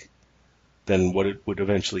Panther-like than what it would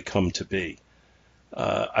eventually come to be.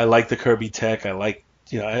 I like the Kirby tech. I like,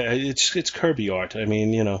 it's Kirby art. I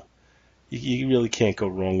mean, you really can't go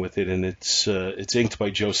wrong with it, and it's inked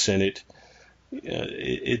by Joe Sinnott. I'm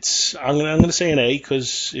going to say an A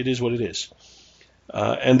because it is what it is.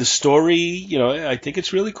 And the story, I think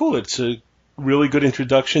it's really cool. It's a really good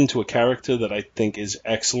introduction to a character that I think is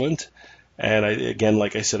excellent. And again,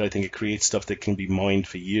 like I said, I think it creates stuff that can be mined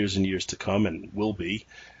for years and years to come, and will be.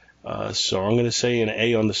 So I'm going to say an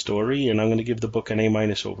A on the story, and I'm going to give the book an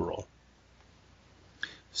A- overall.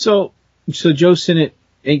 So Joe Sinnott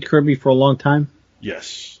inked Kirby for a long time?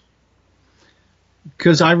 Yes.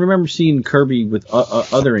 Because I remember seeing Kirby with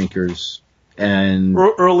other inkers. And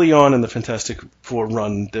early on in the Fantastic Four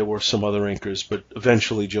run, there were some other inkers, but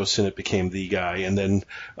eventually Joe Sinnott became the guy. And then,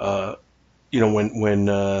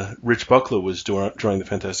 when Rich Buckler was drawing the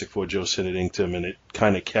Fantastic Four, Joe Sinnott inked him, and it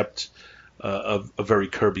kind of kept a very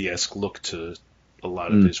Kirby-esque look to a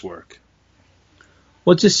lot of his work.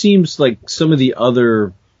 Well, it just seems like some of the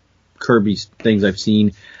other Kirby things I've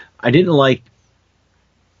seen, I didn't like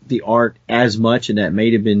the art as much, and that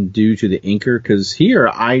may have been due to the inker, because here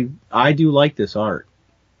I do like this art.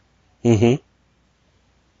 Mm-hmm.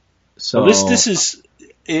 So well, this is,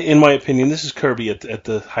 in my opinion, this is Kirby at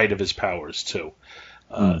the height of his powers too.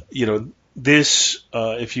 This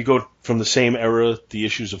if you go from the same era, the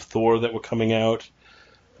issues of Thor that were coming out,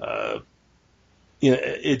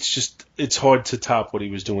 it's hard to top what he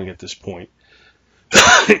was doing at this point.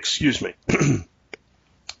 Excuse me.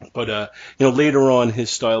 But, later on, his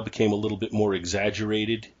style became a little bit more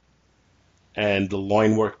exaggerated, and the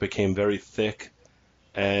line work became very thick,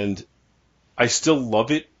 and I still love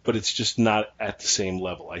it, but it's just not at the same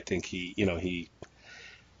level. I think he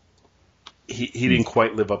didn't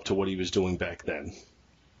quite live up to what he was doing back then.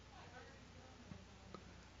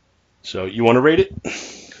 So, you want to rate it?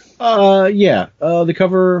 Yeah. The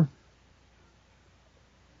cover...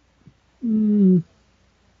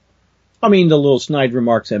 I mean, the little snide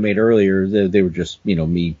remarks I made earlier, they were just,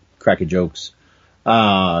 me cracking jokes.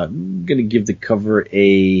 I'm going to give the cover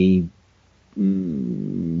A-.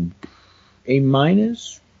 The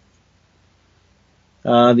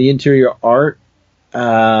interior art,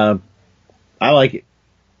 I like it.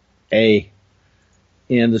 A.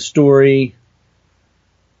 And the story,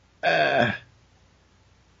 yeah,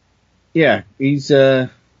 he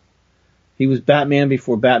was Batman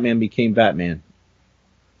before Batman became Batman.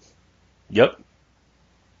 Yep.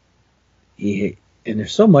 And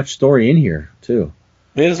there's so much story in here, too.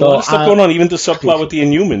 There's a lot of stuff going on, even the subplot with the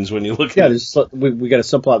Inhumans when you look at it. We got a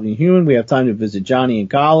subplot with the Inhuman. We have time to visit Johnny in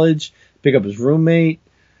college, pick up his roommate,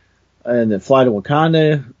 and then fly to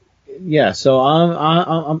Wakanda. Yeah, so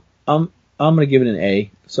I'm going to give it an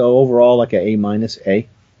A. So overall, like an A-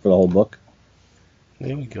 for the whole book.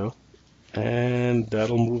 There we go. And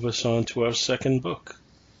that'll move us on to our second book.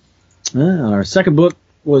 Our second book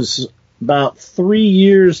was about 3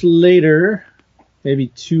 years later, maybe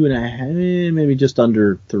 2.5, maybe just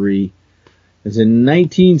under 3. It's in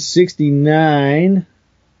 1969.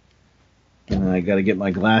 I got to get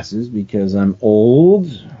my glasses because I'm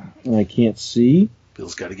old and I can't see.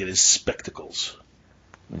 Bill's got to get his spectacles.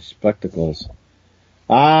 My spectacles.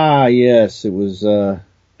 Ah, yes, it was a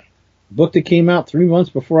book that came out 3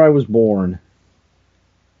 months before I was born.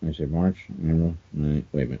 I say March? April, May,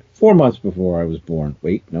 wait a minute. 4 months before I was born.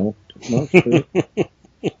 Wait, no.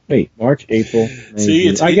 Wait, March, April, May,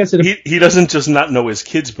 See, I guess he doesn't just not know his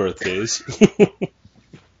kids' birthdays.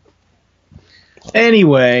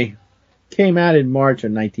 Anyway, came out in March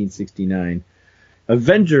of 1969.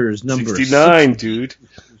 Avengers number 69, dude.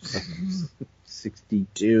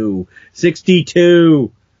 62.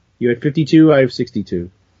 62. You had 52, I have 62.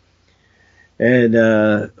 And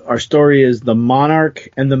our story is The Monarch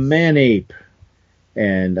and the Man-Ape.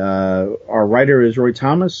 And our writer is Roy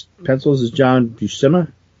Thomas. Pencils is John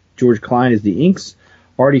Buscema. George Klein is the inks.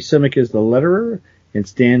 Artie Simic is the letterer. And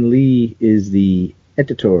Stan Lee is the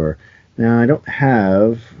editor. Now, I don't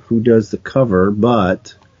have who does the cover,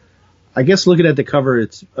 but I guess looking at the cover,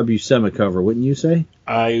 it's a Buscema cover, wouldn't you say?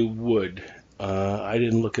 I would. I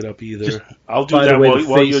didn't look it up either. Just I'll do by that the way,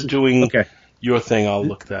 while you're doing Okay. your thing. I'll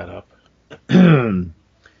look that up. And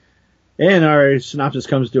our synopsis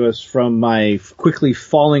comes to us from my quickly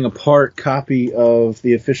falling apart copy of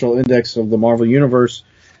the official index of the Marvel Universe,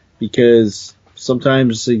 because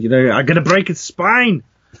sometimes, I'm going to break its spine.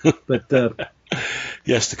 But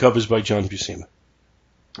Yes, the cover's by John Buscema.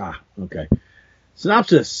 Okay.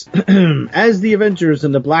 Synopsis. As the Avengers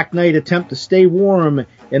and the Black Knight attempt to stay warm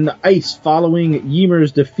in the ice following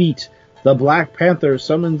Ymir's defeat, the Black Panther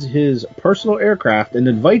summons his personal aircraft and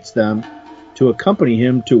invites them to accompany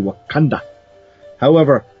him to Wakanda.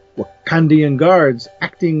 However, Wakandian guards,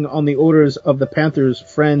 acting on the orders of the Panther's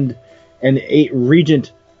friend and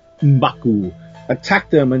Regent M'Baku,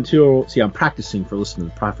 attack them until... See, I'm practicing for listening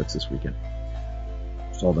to the Prophets this weekend.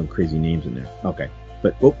 There's all them crazy names in there. Okay.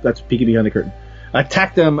 But, that's peeking behind the curtain.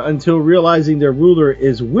 Attack them until realizing their ruler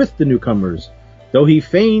is with the newcomers, though he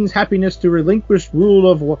feigns happiness to relinquish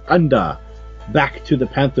rule of Wakanda. Back to the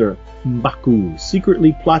Panther, M'Baku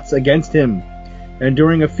secretly plots against him, and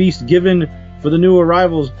during a feast given for the new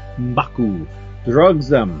arrivals, M'Baku drugs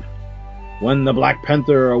them. When the Black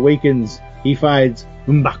Panther awakens, he finds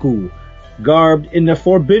M'Baku garbed in the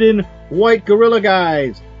forbidden white gorilla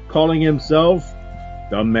guise, calling himself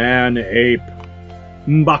the Man-Ape.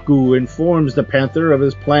 M'Baku informs the Panther of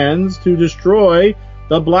his plans to destroy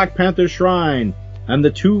the Black Panther Shrine, and the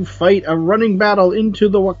two fight a running battle into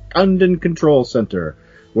the Wakandan Control Center,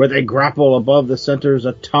 where they grapple above the center's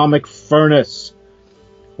atomic furnace.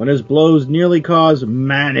 When his blows nearly cause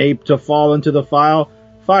Man-Ape to fall into the fire,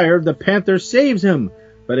 the Panther saves him,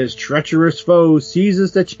 but his treacherous foe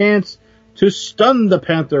seizes the chance to stun the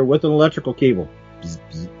Panther with an electrical cable. Bzz,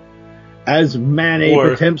 bzz. As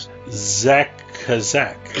Man-Ape attempts...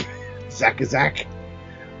 Zakazak.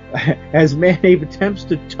 As Man-Ape attempts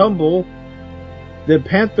to tumble the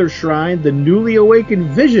Panther Shrine, the newly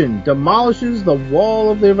awakened Vision demolishes the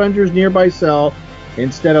wall of the Avengers' nearby cell.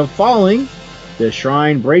 Instead of falling, the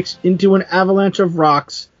shrine breaks into an avalanche of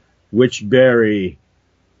rocks, which bury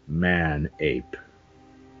Man-Ape.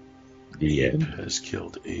 The Ape end. has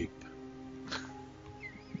killed Ape.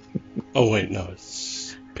 Oh, wait, no,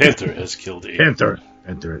 it's Panther has killed Ape. Panther.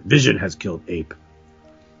 Vision has killed Ape.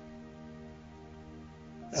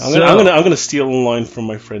 I'm gonna steal a line from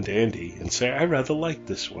my friend Andy and say I rather like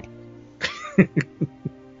this one.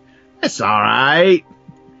 That's all right.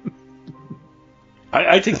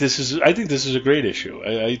 I think this is a great issue.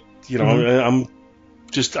 I'm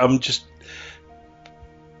just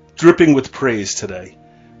dripping with praise today.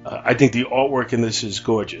 I think the artwork in this is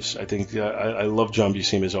gorgeous. I think I love John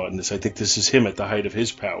Buscema's art in this. I think this is him at the height of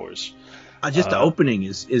his powers. Just the opening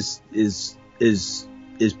is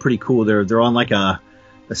pretty cool. They're on like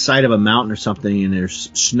the side of a mountain or something, and there's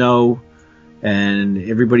snow, and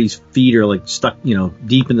everybody's feet are like stuck,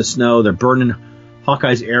 deep in the snow. They're burning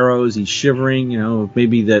Hawkeye's arrows. He's shivering.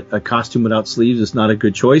 Maybe that a costume without sleeves is not a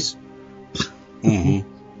good choice. Mm-hmm.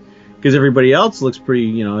 Because everybody else looks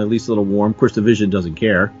pretty, at least a little warm. Of course, the Vision doesn't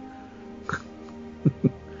care.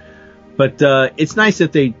 But it's nice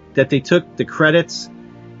that they took the credits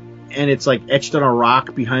and it's like etched on a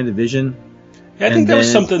rock behind the Vision. Yeah, I think that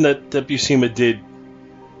was something that Buscema did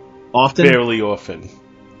often, fairly often.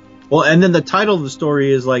 Well, and then the title of the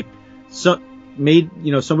story is like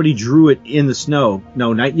somebody drew it in the snow.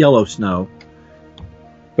 No, not yellow snow,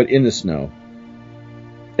 but in the snow.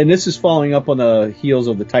 And this is following up on the heels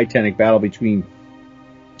of the Titanic battle between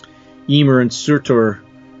Ymir and Surtur,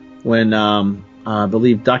 when I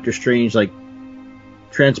believe Doctor Strange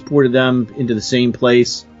transported them into the same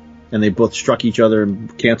place, and they both struck each other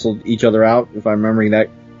and canceled each other out, if I'm remembering that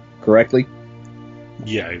correctly.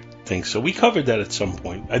 Yeah, I think so. We covered that at some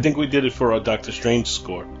point. I think we did it for our Doctor Strange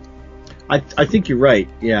score. I think you're right,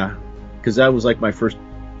 yeah. Because that was like my first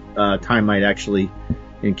time I'd actually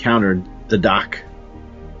encountered the Doc,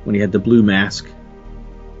 when he had the blue mask.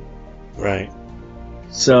 Right.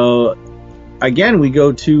 So, again, we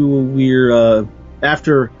go to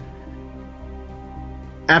after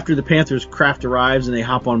the Panther's craft arrives and they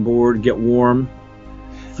hop on board, get warm.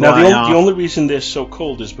 Now, the only reason they're so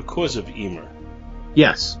cold is because of Ymir.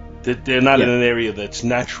 Yes. They're not in an area that's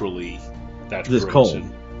naturally that frozen.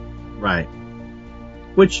 Cold. Right.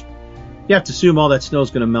 Which, you have to assume all that snow's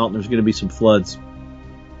going to melt and there's going to be some floods.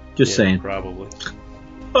 Just saying. Probably.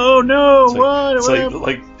 Oh no! It's like, What? it's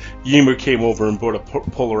like Ymir came over and brought a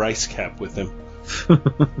polar ice cap with him.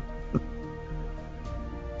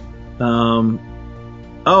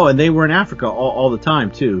 Oh, and they were in Africa all the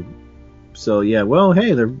time too. So yeah, well,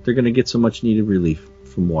 hey, they're going to get so much needed relief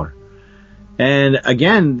from water. And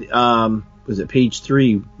again, was it page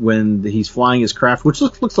 3 when he's flying his craft, which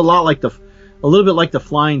looks a lot like a little bit like the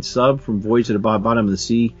flying sub from Voyage to the Bottom of the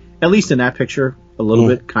Sea, at least in that picture, a little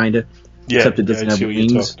bit, kind of. Yeah, except it doesn't have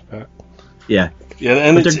wings. Yeah, yeah,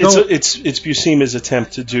 and it's Buscema's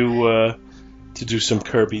attempt to do some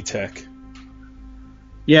Kirby tech.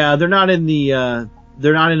 Yeah, they're not in the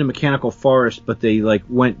mechanical forest, but they like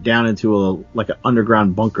went down into an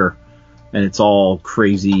underground bunker, and it's all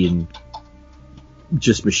crazy and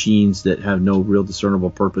just machines that have no real discernible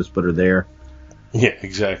purpose but are there. Yeah,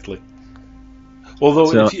 exactly.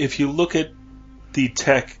 Although if you look at the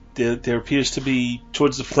tech, there appears to be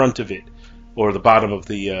towards the front of it or the bottom of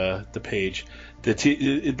the page,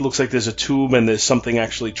 it looks like there's a tube and there's something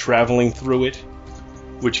actually traveling through it,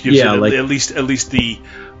 which gives it at least the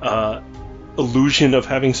illusion of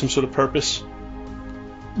having some sort of purpose.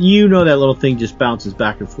 You know that little thing just bounces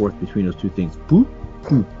back and forth between those two things. Boop,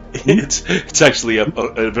 boop. It's actually a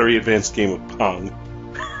very advanced game of Pong.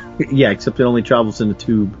 Yeah, except it only travels in a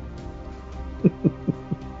tube.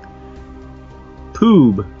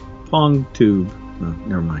 Poob. Pong tube. No,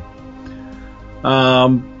 never mind.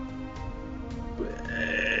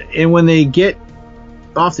 And when they get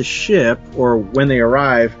off the ship, or when they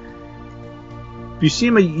arrive,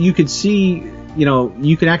 Buscema, you can see,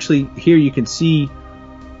 you can actually you can see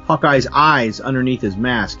Hawkeye's eyes underneath his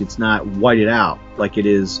mask. It's not whited out like it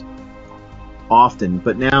is often.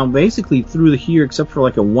 But now, basically, through here, except for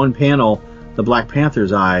like a one panel, the Black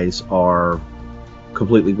Panther's eyes are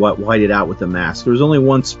completely whited out with the mask. There was only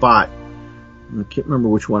one spot. I can't remember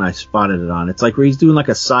which one I spotted it on. It's like where he's doing like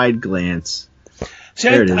a side glance. See,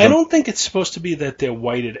 I don't think it's supposed to be that they're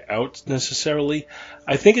whited out necessarily.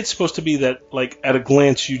 I think it's supposed to be that, like, at a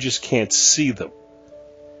glance, you just can't see them.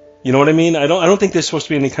 You know what I mean? I don't think there's supposed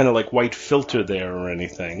to be any kind of like white filter there or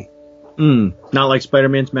anything. Not like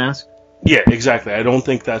Spider-Man's mask? Yeah, exactly. I don't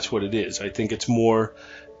think that's what it is. I think it's more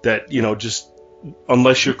that, just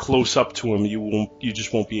unless you're close up to him, you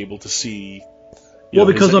just won't be able to see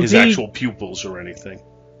his actual pupils or anything.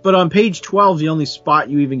 But on page 12, the only spot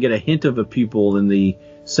you even get a hint of a pupil in the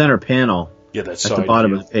center panel. Yeah, that's at the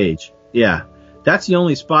bottom of the page. Yeah, that's the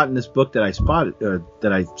only spot in this book that I spotted,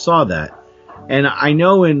 that I saw that. And I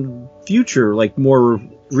know in future, like more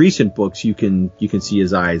recent books, you can see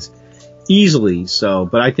his eyes easily. So,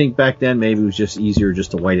 but I think back then maybe it was just easier just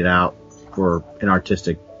to white it out for an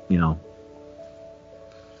artistic, reasons,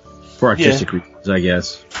 I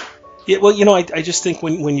guess. Yeah, well, I just think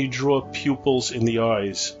when you draw pupils in the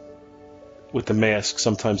eyes with the mask,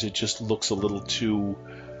 sometimes it just looks a little too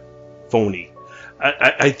phony.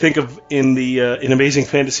 I think of in Amazing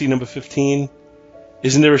Fantasy number 15,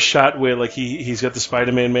 isn't there a shot where like he's got the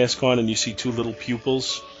Spider-Man mask on and you see two little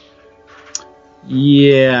pupils?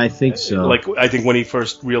 Yeah, I think so. Like, I think when he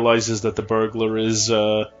first realizes that the burglar is,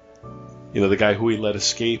 the guy who he let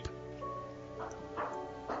escape,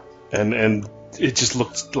 and it just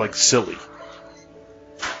looked like silly.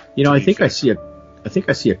 I think I see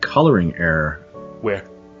a coloring error. Where?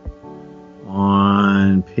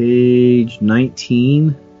 On page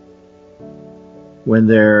 19, when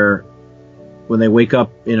they wake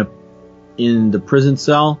up in the prison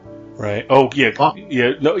cell. Right. Oh, yeah.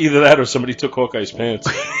 Yeah. No, either that or somebody took Hawkeye's pants.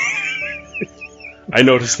 I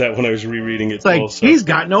noticed that when I was rereading it. It's like, also. He's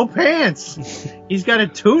got no pants. He's got a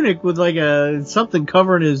tunic with like something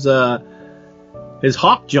covering his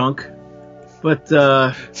hawk junk. But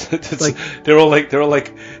they're all like,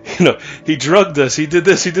 he drugged us, he did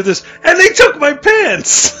this, and they took my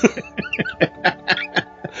pants.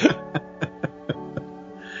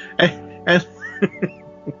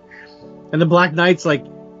 and the Black Knight's like,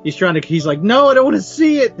 he's like, no, I don't want to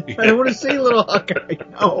see it. I don't want to see little Hawkeye.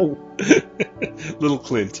 No. Little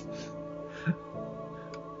Clint.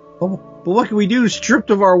 Oh, but what can we do?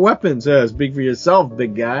 Stripped of our weapons. Speak for yourself,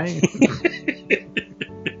 big guy.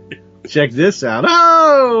 Check this out.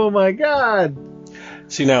 Oh my God.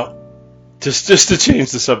 See now, just to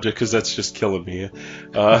change the subject, because that's just killing me.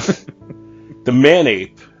 The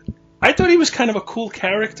Man-Ape, I thought he was kind of a cool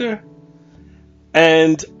character.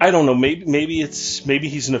 And I don't know, maybe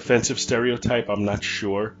he's an offensive stereotype. I'm not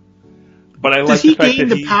sure, but I like the fact that does he gain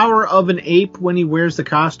the power of an ape when he wears the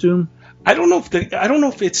costume? I don't know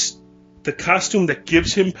if it's the costume that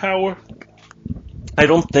gives him power. I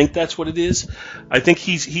don't think that's what it is. I think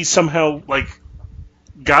he's somehow like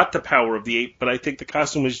got the power of the ape, but I think the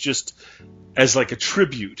costume is just as like a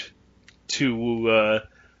tribute to,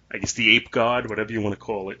 I guess, the ape god, whatever you want to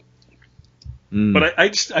call it. But I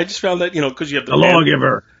just found that, because you have the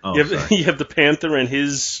lawgiver. You have the Panther and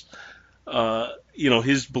his,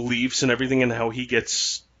 his beliefs and everything, and how he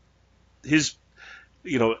gets his,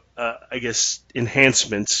 I guess,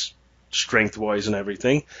 enhancements strength-wise and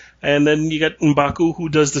everything. And then you got M'Baku, who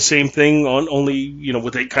does the same thing only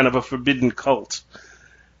with a kind of a forbidden cult.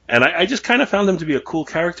 And I just kind of found him to be a cool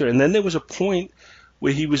character. And then there was a point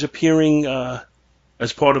where he was appearing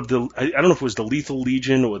as part of the, I don't know if it was the Lethal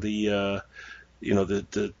Legion or the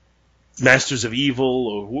Masters of Evil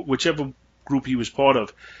or whichever group he was part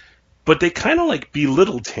of. But they kind of like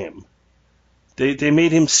belittled him. They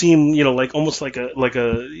made him seem, like almost like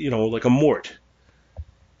a Mort.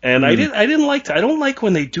 And I didn't like that. I don't like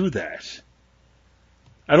when they do that.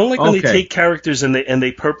 I don't like when they take characters and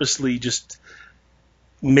they purposely just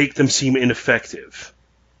make them seem ineffective.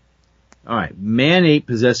 All right. Man-Ape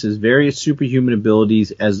possesses various superhuman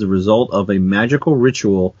abilities as the result of a magical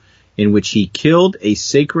ritual in which he killed a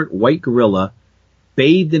sacred white gorilla,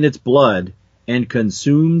 bathed in its blood, and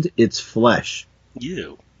consumed its flesh.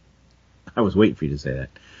 Ew. I was waiting for you to say that.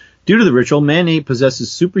 Due to the ritual, Man-Ape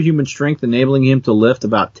possesses superhuman strength, enabling him to lift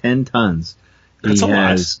about 10 tons. That's a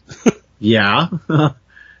lot. Yeah.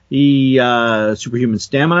 He superhuman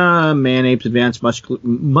stamina. Man-Ape's advanced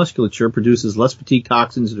musculature produces less fatigue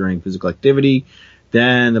toxins during physical activity.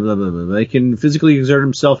 Then blah, blah, blah, blah. He can physically exert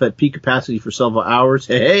himself at peak capacity for several hours.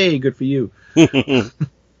 Hey, good for you.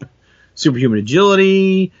 Superhuman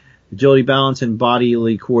agility. Agility, balance, and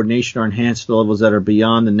bodily coordination are enhanced to levels that are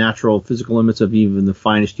beyond the natural physical limits of even the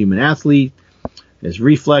finest human athlete. His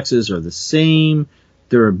reflexes are the same.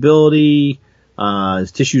 Durability.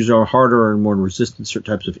 His tissues are harder and more resistant to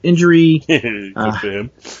certain types of injury. Good for him.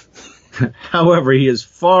 However, he is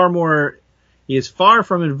far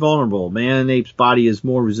from invulnerable. Man-Ape's body is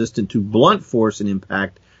more resistant to blunt force and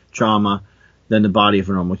impact trauma than the body of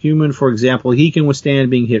a normal human. For example, he can withstand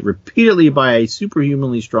being hit repeatedly by a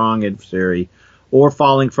superhumanly strong adversary or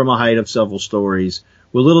falling from a height of several stories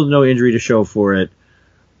with little to no injury to show for it.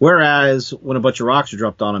 Whereas when a bunch of rocks are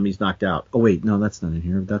dropped on him, he's knocked out. Oh, wait, no, that's not in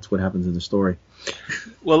here. That's what happens in the story.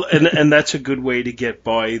 Well, and that's a good way to get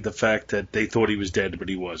by the fact that they thought he was dead, but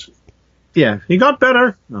he wasn't. Yeah, he got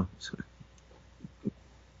better. No.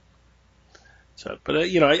 So, but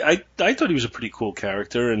I thought he was a pretty cool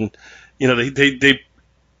character, and they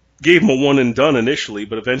gave him a one and done initially,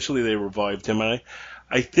 but eventually they revived him. And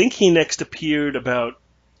I think he next appeared about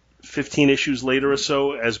 15 issues later or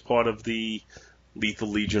so as part of the Lethal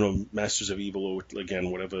Legion or Masters of Evil, or again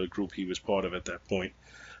whatever group he was part of at that point.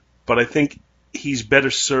 But I think he's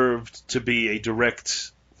better served to be a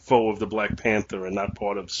direct foe of the Black Panther and not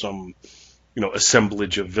part of some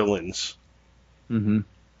assemblage of villains. Mm-hmm.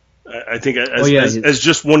 I think as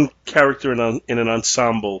just one character in an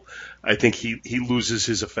ensemble, I think he loses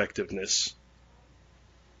his effectiveness.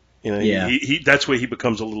 He that's where he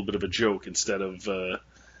becomes a little bit of a joke instead of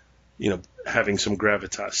having some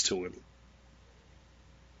gravitas to him.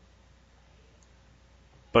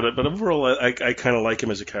 But overall, I kind of like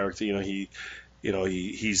him as a character.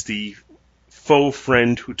 He's the faux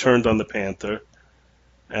friend who turned on the Panther.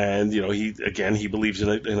 And, he believes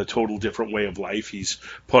in a total different way of life. He's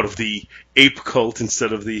part of the ape cult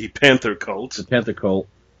instead of the panther cult. The panther cult.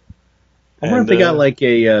 I wonder if they got like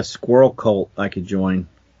a squirrel cult I could join.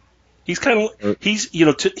 He's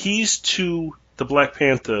he's to the Black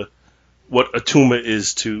Panther what Atuma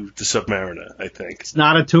is to the Submariner, I think. It's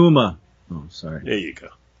not Atuma. Oh, sorry. There you go.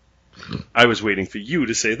 I was waiting for you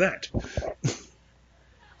to say that.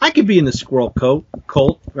 I could be in the squirrel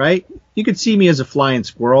cult, right? You could see me as a flying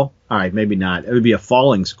squirrel. All right, maybe not. It would be a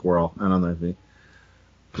falling squirrel. I don't know.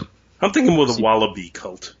 I'm thinking more the wallaby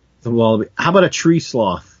cult. The wallaby. How about a tree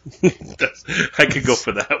sloth? I could go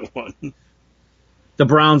for that one. The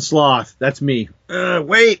brown sloth. That's me.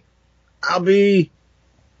 Wait. I'll be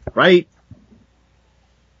right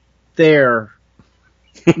there.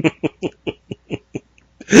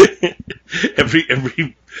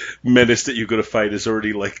 Every menace that you're going to fight is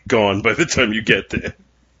already gone by the time you get there.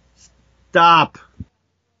 Stop.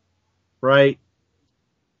 Right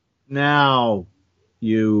now,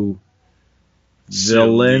 you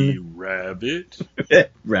villain. Silly rabbit.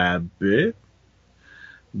 Rabbit.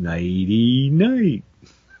 Nighty night.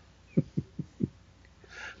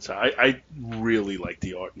 So I really like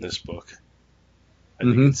the art in this book. I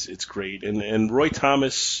think it's great. And Roy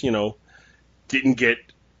Thomas, didn't get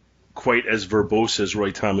quite as verbose as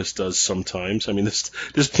Roy Thomas does sometimes. I mean,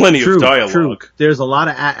 there's plenty of dialogue. True. There's a lot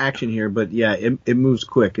of action here, but yeah, it moves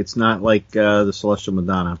quick. It's not like the Celestial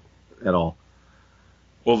Madonna at all.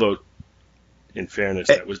 Although, In fairness,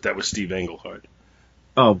 that was Steve Englehart.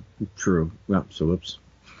 Oh, true. Well, so whoops.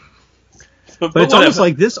 But But it's almost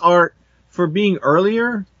like this art, for being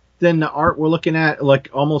earlier than the art we're looking at, like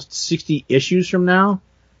almost 60 issues from now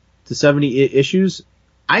to 70 issues,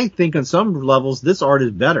 I think on some levels this art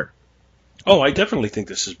is better. Oh, I definitely think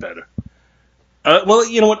this is better. Well,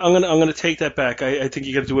 you know what? I'm gonna take that back. I think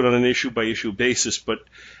you got to do it on an issue by issue basis, but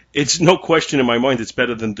it's no question in my mind it's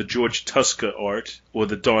better than the George Tuska art or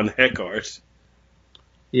the Don Heck art.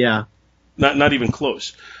 Yeah. Not even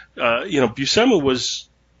close. Buscema's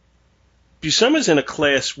in a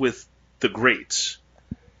class with the greats.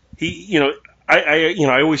 I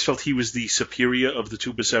always felt he was the superior of the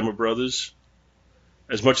two Buscema brothers.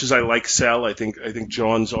 As much as I like Sal, I think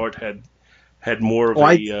John's art had more of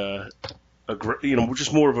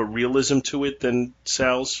just more of a realism to it than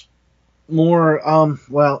Sal's. More,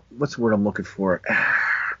 what's the word I'm looking for?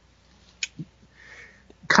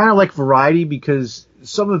 Kind of like variety, because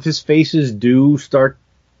some of his faces do start.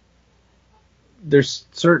 There's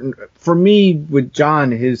certain, for me with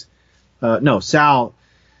John, Sal,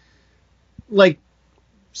 like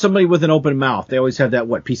somebody with an open mouth. They always have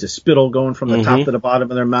that piece of spittle going from the top to the bottom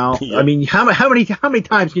of their mouth. Yeah. I mean, how many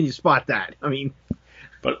times can you spot that? I mean,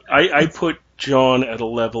 but I put John at a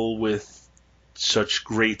level with such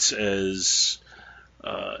greats as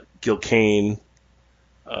Gil Kane.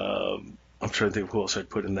 I'm trying to think of who else I'd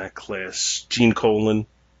put in that class. Gene Colan.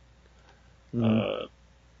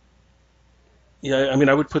 Yeah, I mean,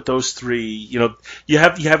 I would put those three. You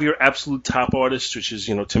have your absolute top artists, which is,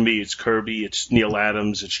 to me, it's Kirby, it's Neil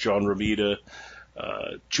Adams, it's John Romita,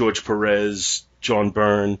 George Perez, John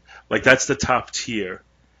Byrne. Like, that's the top tier.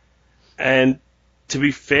 And to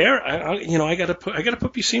be fair, I gotta put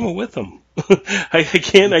Buscema with them. I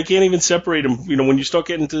can't even separate them. When you start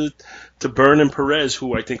getting to Byrne and Perez,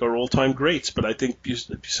 who I think are all time greats, but I think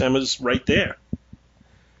Buscema's right there.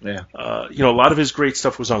 Yeah. A lot of his great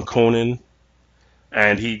stuff was on Conan.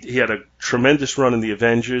 And he had a tremendous run in the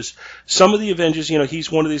Avengers. Some of the Avengers, he's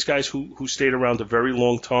one of these guys who stayed around a very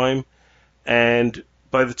long time. And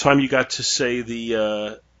by the time you got to, say,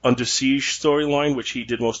 the Under Siege storyline, which he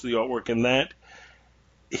did most of the artwork in that,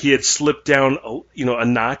 he had slipped down, a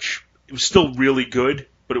notch. It was still really good,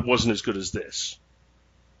 but it wasn't as good as this.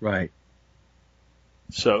 Right.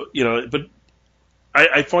 So, but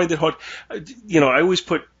I find it hard. I always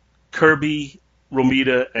put Kirby,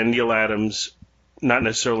 Romita, and Neil Adams, not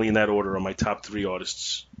necessarily in that order, on my top three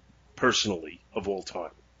artists, personally, of all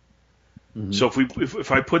time. Mm-hmm. So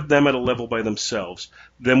if I put them at a level by themselves,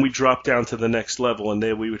 then we drop down to the next level, and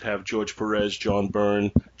there we would have George Perez, John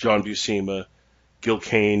Byrne, John Buscema, Gil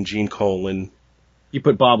Kane, Gene Colan. You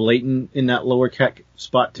put Bob Layton in that lower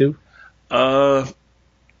spot too?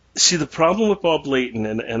 See, the problem with Bob Layton,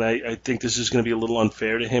 and I think this is going to be a little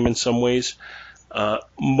unfair to him in some ways,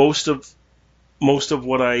 most of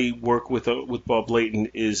what I work with Bob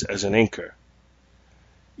Layton is as an inker.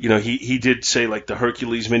 He did, say, like the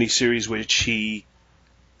Hercules miniseries, which he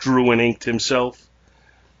drew and inked himself,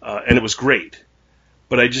 and it was great.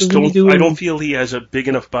 But I just don't feel he has a big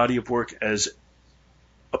enough body of work as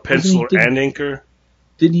a penciler and inker.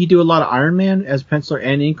 Didn't he do a lot of Iron Man as penciler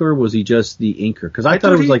and inker, or was he just the inker? Because I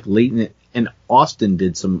thought it was like Layton and Austin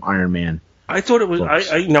did some Iron Man. I thought it was.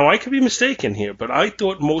 I could be mistaken here, but I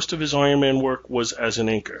thought most of his Iron Man work was as an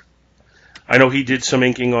inker. I know he did some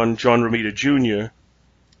inking on John Romita Jr.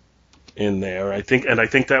 in there. I think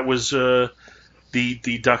that was the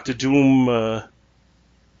Doctor Doom,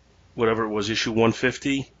 whatever it was, issue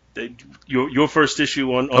 150. Your first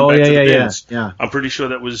issue on Back to the Bins. Yeah. I'm pretty sure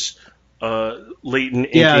that was Layton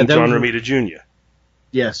inking John Romita Jr.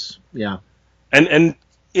 Yes. Yeah. And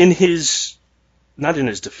in his, not in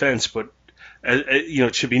his defense, but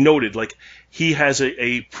it should be noted, like, he has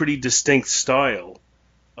a pretty distinct style,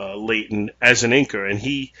 Layton, as an inker, and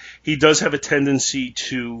he does have a tendency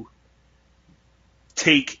to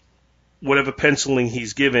take whatever penciling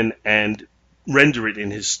he's given and render it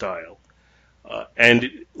in his style. And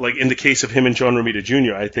like in the case of him and John Romita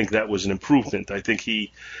Jr., I think that was an improvement. I think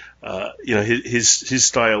he, his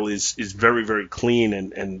style is very, very clean,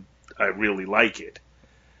 and I really like it.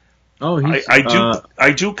 Oh,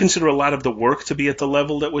 I do consider a lot of the work to be at the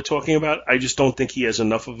level that we're talking about. I just don't think he has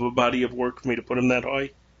enough of a body of work for me to put him that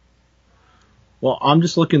high. Well, I'm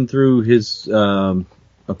just looking through his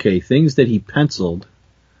things that he penciled.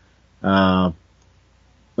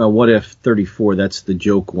 What If 34? That's the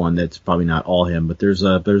joke one. That's probably not all him, but there's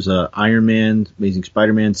a Iron Man, Amazing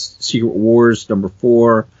Spider-Man, Secret Wars number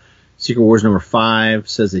 4, Secret Wars number 5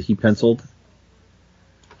 says that he penciled.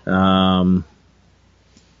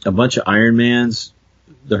 A bunch of Iron Mans,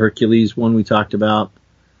 the Hercules one we talked about.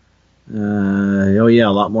 Oh yeah,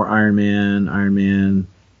 a lot more Iron Man. Iron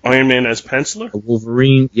Man as penciler?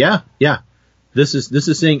 Wolverine. Yeah. This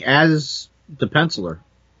is saying as the penciler.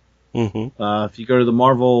 Mm-hmm. If you go to the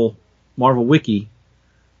Marvel wiki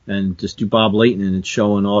and just do Bob Layton, and it's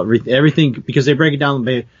showing everything, because they break it down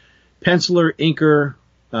by penciler, inker,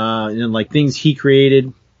 and then like things he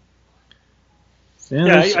created.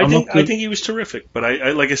 Yeah, I think he was terrific, but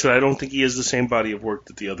I like I said, I don't think he has the same body of work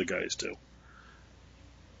that the other guys do.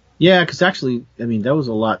 Yeah, because actually, I mean, that was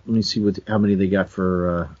a lot. Let me see how many they got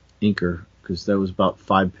for inker, because that was about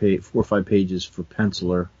 4 or 5 pages for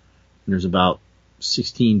penciler, and there's about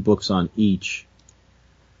 16 books on each.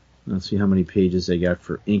 Let's see how many pages they got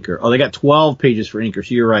for inker. Oh, they got 12 pages for inker.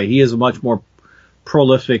 So you're right. He is a much more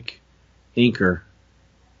prolific inker.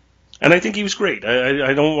 And I think he was great.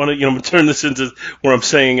 I don't want to, turn this into where I'm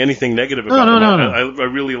saying anything negative about him. No. I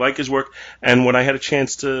really like his work. And when I had a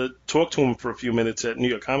chance to talk to him for a few minutes at New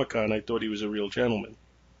York Comic Con, I thought he was a real gentleman.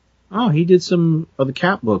 Oh, he did some of the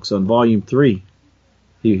Cap books on Volume 3.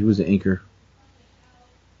 He was an inker.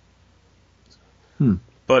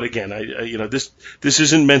 But again, this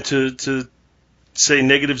isn't meant to say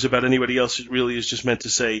negatives about anybody else. It really is just meant to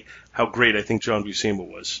say how great I think John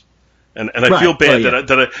Buscema was. And I feel bad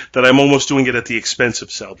that I'm almost doing it at the expense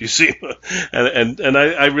of Sal Buscema. and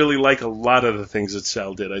I really like a lot of the things that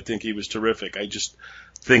Sal did. I think he was terrific. I just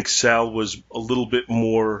think Sal was a little bit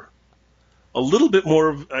more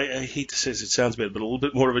of, I hate to say this, it sounds bad, but a little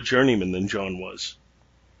bit more of a journeyman than John was.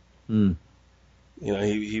 He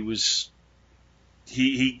was,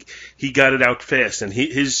 he got it out fast, and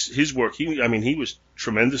his work, he was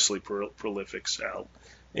tremendously prolific, Sal,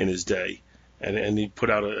 in his day. And he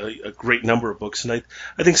put out a great number of books. And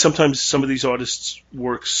I think sometimes some of these artists'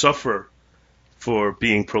 works suffer for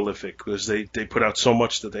being prolific because they put out so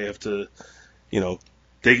much that they have to,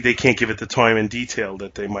 they can't give it the time and detail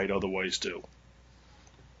that they might otherwise do.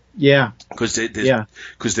 Yeah. Because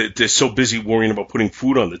they're so busy worrying about putting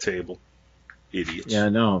food on the table. Idiots. Yeah,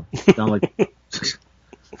 no. Not like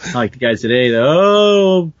the guys today.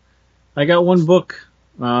 Oh, I got one book.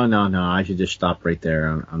 Oh, no, I should just stop right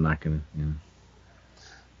there. I'm not going to,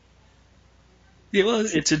 Yeah, well,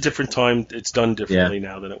 it's a different time. It's done differently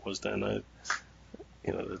now than it was then.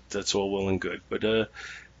 That's all well and good. But, I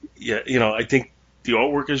think the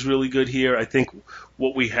artwork is really good here. I think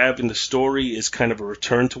what we have in the story is kind of a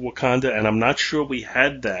return to Wakanda, and I'm not sure we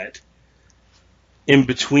had that in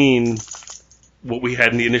between what we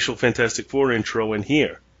had in the initial Fantastic Four intro and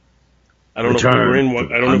here. I don't know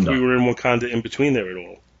if we were in Wakanda in between there at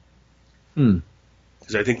all.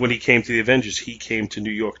 Because I think when he came to the Avengers, he came to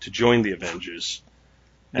New York to join the Avengers.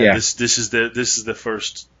 And this is the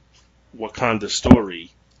first Wakanda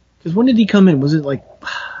story. Because when did he come in? Was it like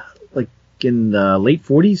in the late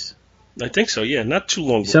 40s? I think so. Yeah, not too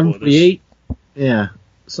long before 748. Yeah,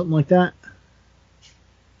 something like that.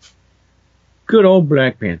 Good old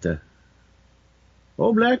Black Panther.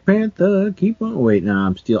 Oh, Black Panther, keep on. Wait, no,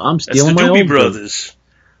 I'm stealing That's the my Doobie own Brothers.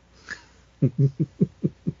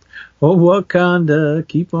 Oh, Wakanda,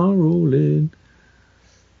 keep on rolling.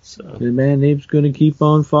 So the mandate's gonna keep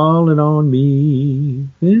on falling on me.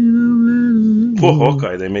 Poor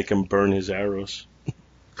Hawkeye, they make him burn his arrows.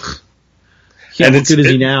 Yeah, and what good is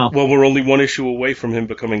he now? Well, we're only one issue away from him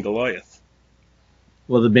becoming Goliath.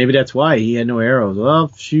 Well, maybe that's why he had no arrows.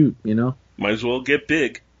 Well, shoot, Might as well get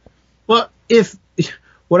big. Well,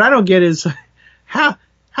 what I don't get is how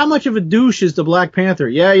much of a douche is the Black Panther?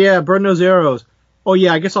 Yeah, burn those arrows. Oh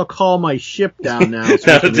yeah, I guess I'll call my ship down now.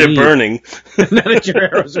 Now that they're burning. Now that your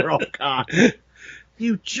arrows are all gone.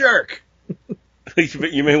 You jerk.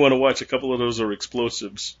 You may want to watch. A couple of those are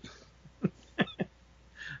explosives.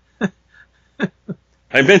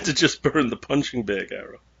 I meant to just burn the punching bag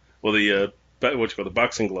arrow. Well, the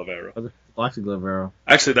boxing glove arrow. The boxing glove arrow.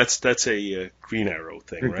 Actually, that's a green arrow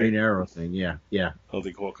thing, right? Green arrow thing, yeah. I don't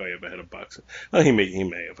think Hawkeye ever had a boxing. Well, he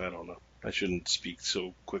may have. I don't know. I shouldn't speak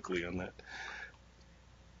so quickly on that.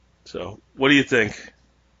 So, what do you think?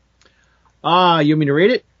 You want me to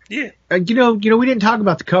rate it? Yeah. We didn't talk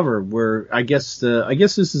about the cover. Where I guess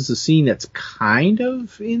this is a scene that's kind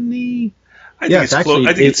of in the. I think it's close.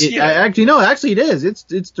 Actually, it is.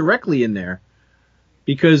 It's directly in there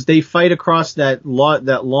because they fight across that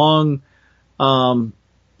long,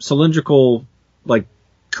 cylindrical like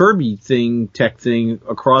Kirby tech thing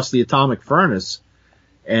across the atomic furnace,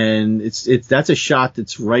 and that's a shot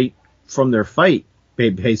that's right from their fight.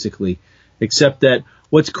 Basically, except that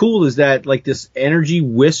what's cool is that like this energy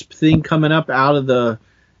wisp thing coming up out of the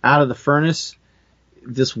furnace,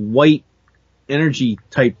 this white energy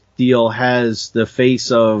type deal has the face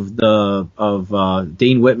of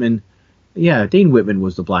Dane Whitman Yeah, Dane Whitman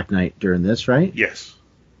was the Black Knight during this, right? Yes.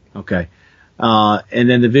 Okay. And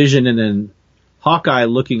then the Vision, and then Hawkeye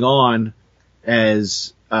looking on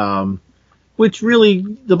as, which really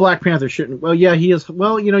the Black Panther shouldn't. Well, yeah, he is.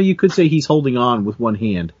 Well, you could say he's holding on with one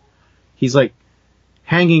hand. He's like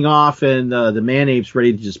hanging off, and the man-ape's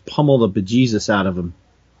ready to just pummel the bejesus out of him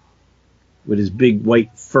with his big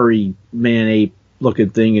white furry man-ape looking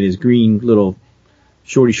thing and his green little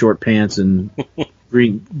shorty short pants and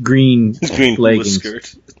green leggings. Hula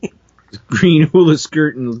skirt. Green hula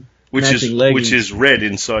skirt and matching leggings. Which is red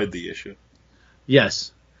inside the issue.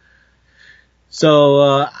 Yes.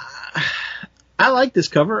 So I like this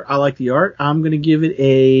cover. I like the art. I'm going to give it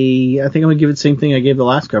I think I'm going to give it the same thing I gave the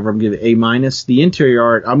last cover. I'm going to give it A-. The interior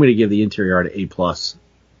art, I'm going to give the interior art A+.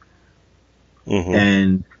 Mm-hmm.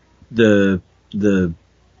 And the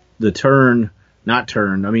turn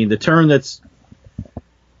that's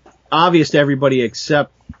obvious to everybody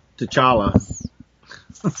except T'Challa.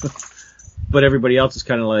 But everybody else is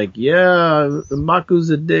kind of like, yeah, M'Baku's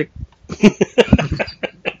a dick.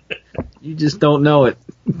 You just don't know it.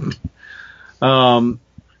 I'm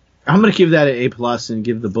going to give that an A+ and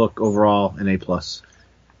give the book overall an A+.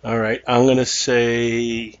 All right, I'm going to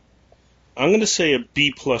say a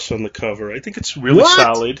B+ on the cover. I think it's really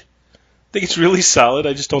solid. I think it's really solid.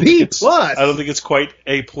 I just don't think it's. I don't think it's quite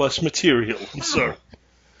A+ material. I'm sorry.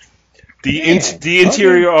 The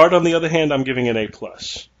interior art, on the other hand, I'm giving an A+.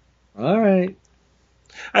 All right.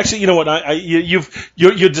 Actually, you know what?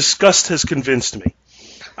 Your disgust has convinced me.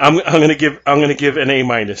 I'm going to give an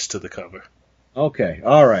A- to the cover. Okay.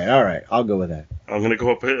 All right. I'll go with that. I'm going to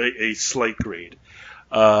go up a slight grade.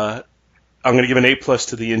 I'm going to give an A+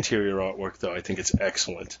 to the interior artwork, though. I think it's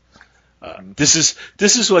excellent. This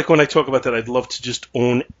is like when I talk about that, I'd love to just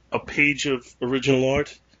own a page of original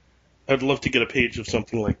art. I'd love to get a page of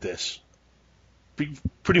something like this.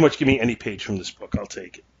 Pretty much give me any page from this book. I'll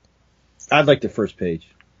take it. I'd like the first page.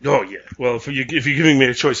 Oh, yeah. Well, if you're giving me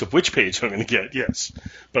a choice of which page I'm going to get, yes.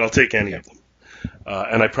 But I'll take any of them.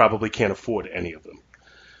 And I probably can't afford any of them.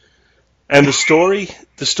 And the story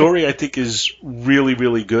I think is really,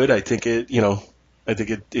 really good. I think it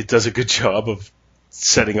does a good job of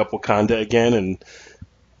setting up Wakanda again and,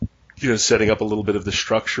 setting up a little bit of the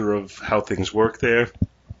structure of how things work there.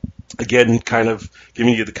 Again, kind of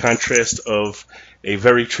giving you the contrast of a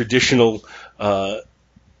very traditional, and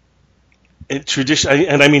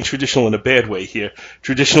I mean traditional in a bad way here,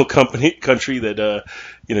 traditional country that,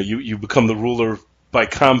 you become the ruler by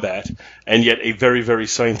combat, and yet a very, very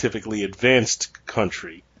scientifically advanced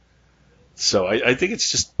country. So I think it's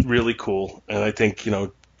just really cool, and I think,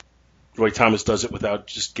 Roy Thomas does it without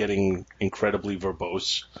just getting incredibly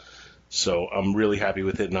verbose. So I'm really happy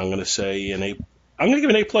with it, and I'm going to say I'm going to give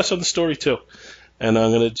an A+ on the story too, and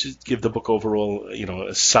I'm going to just give the book overall,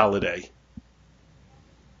 a solid A.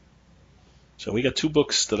 So we got two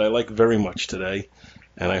books that I like very much today,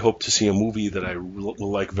 and I hope to see a movie that I will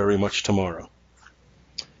like very much tomorrow.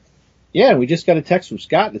 Yeah, we just got a text from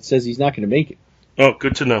Scott that says he's not going to make it. Oh,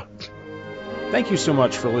 good to know. Thank you so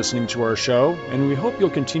much for listening to our show, and we hope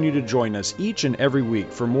you'll continue to join us each and every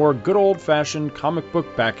week for more good old-fashioned comic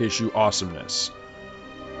book back issue awesomeness.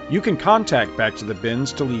 You can contact Back to the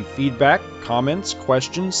Bins to leave feedback, comments,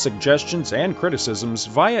 questions, suggestions, and criticisms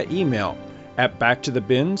via email at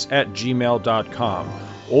backtothebins@gmail.com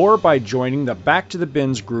or by joining the Back to the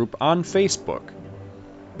Bins group on Facebook.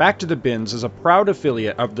 Back to the Bins is a proud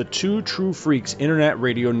affiliate of the Two True Freaks Internet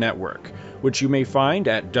Radio Network, which you may find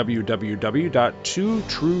at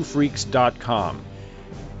www.twotruefreaks.com.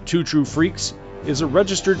 Two True Freaks is a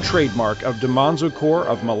registered trademark of DiManzo Corps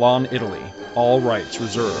of Milan, Italy. All rights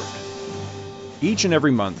reserved. Each and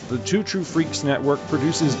every month, the Two True Freaks Network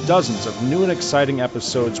produces dozens of new and exciting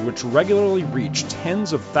episodes which regularly reach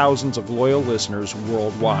tens of thousands of loyal listeners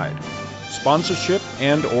worldwide. Sponsorship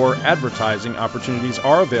and or advertising opportunities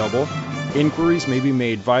are available. Inquiries may be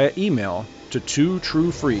made via email to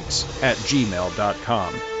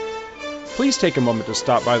twotruefreaks@gmail.com. Please take a moment to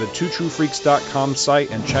stop by the twotruefreaks.com site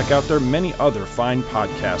and check out their many other fine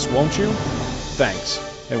podcasts, won't you? Thanks,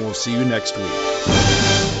 and we'll see you next week.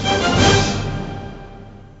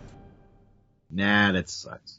 Nah, that sucks.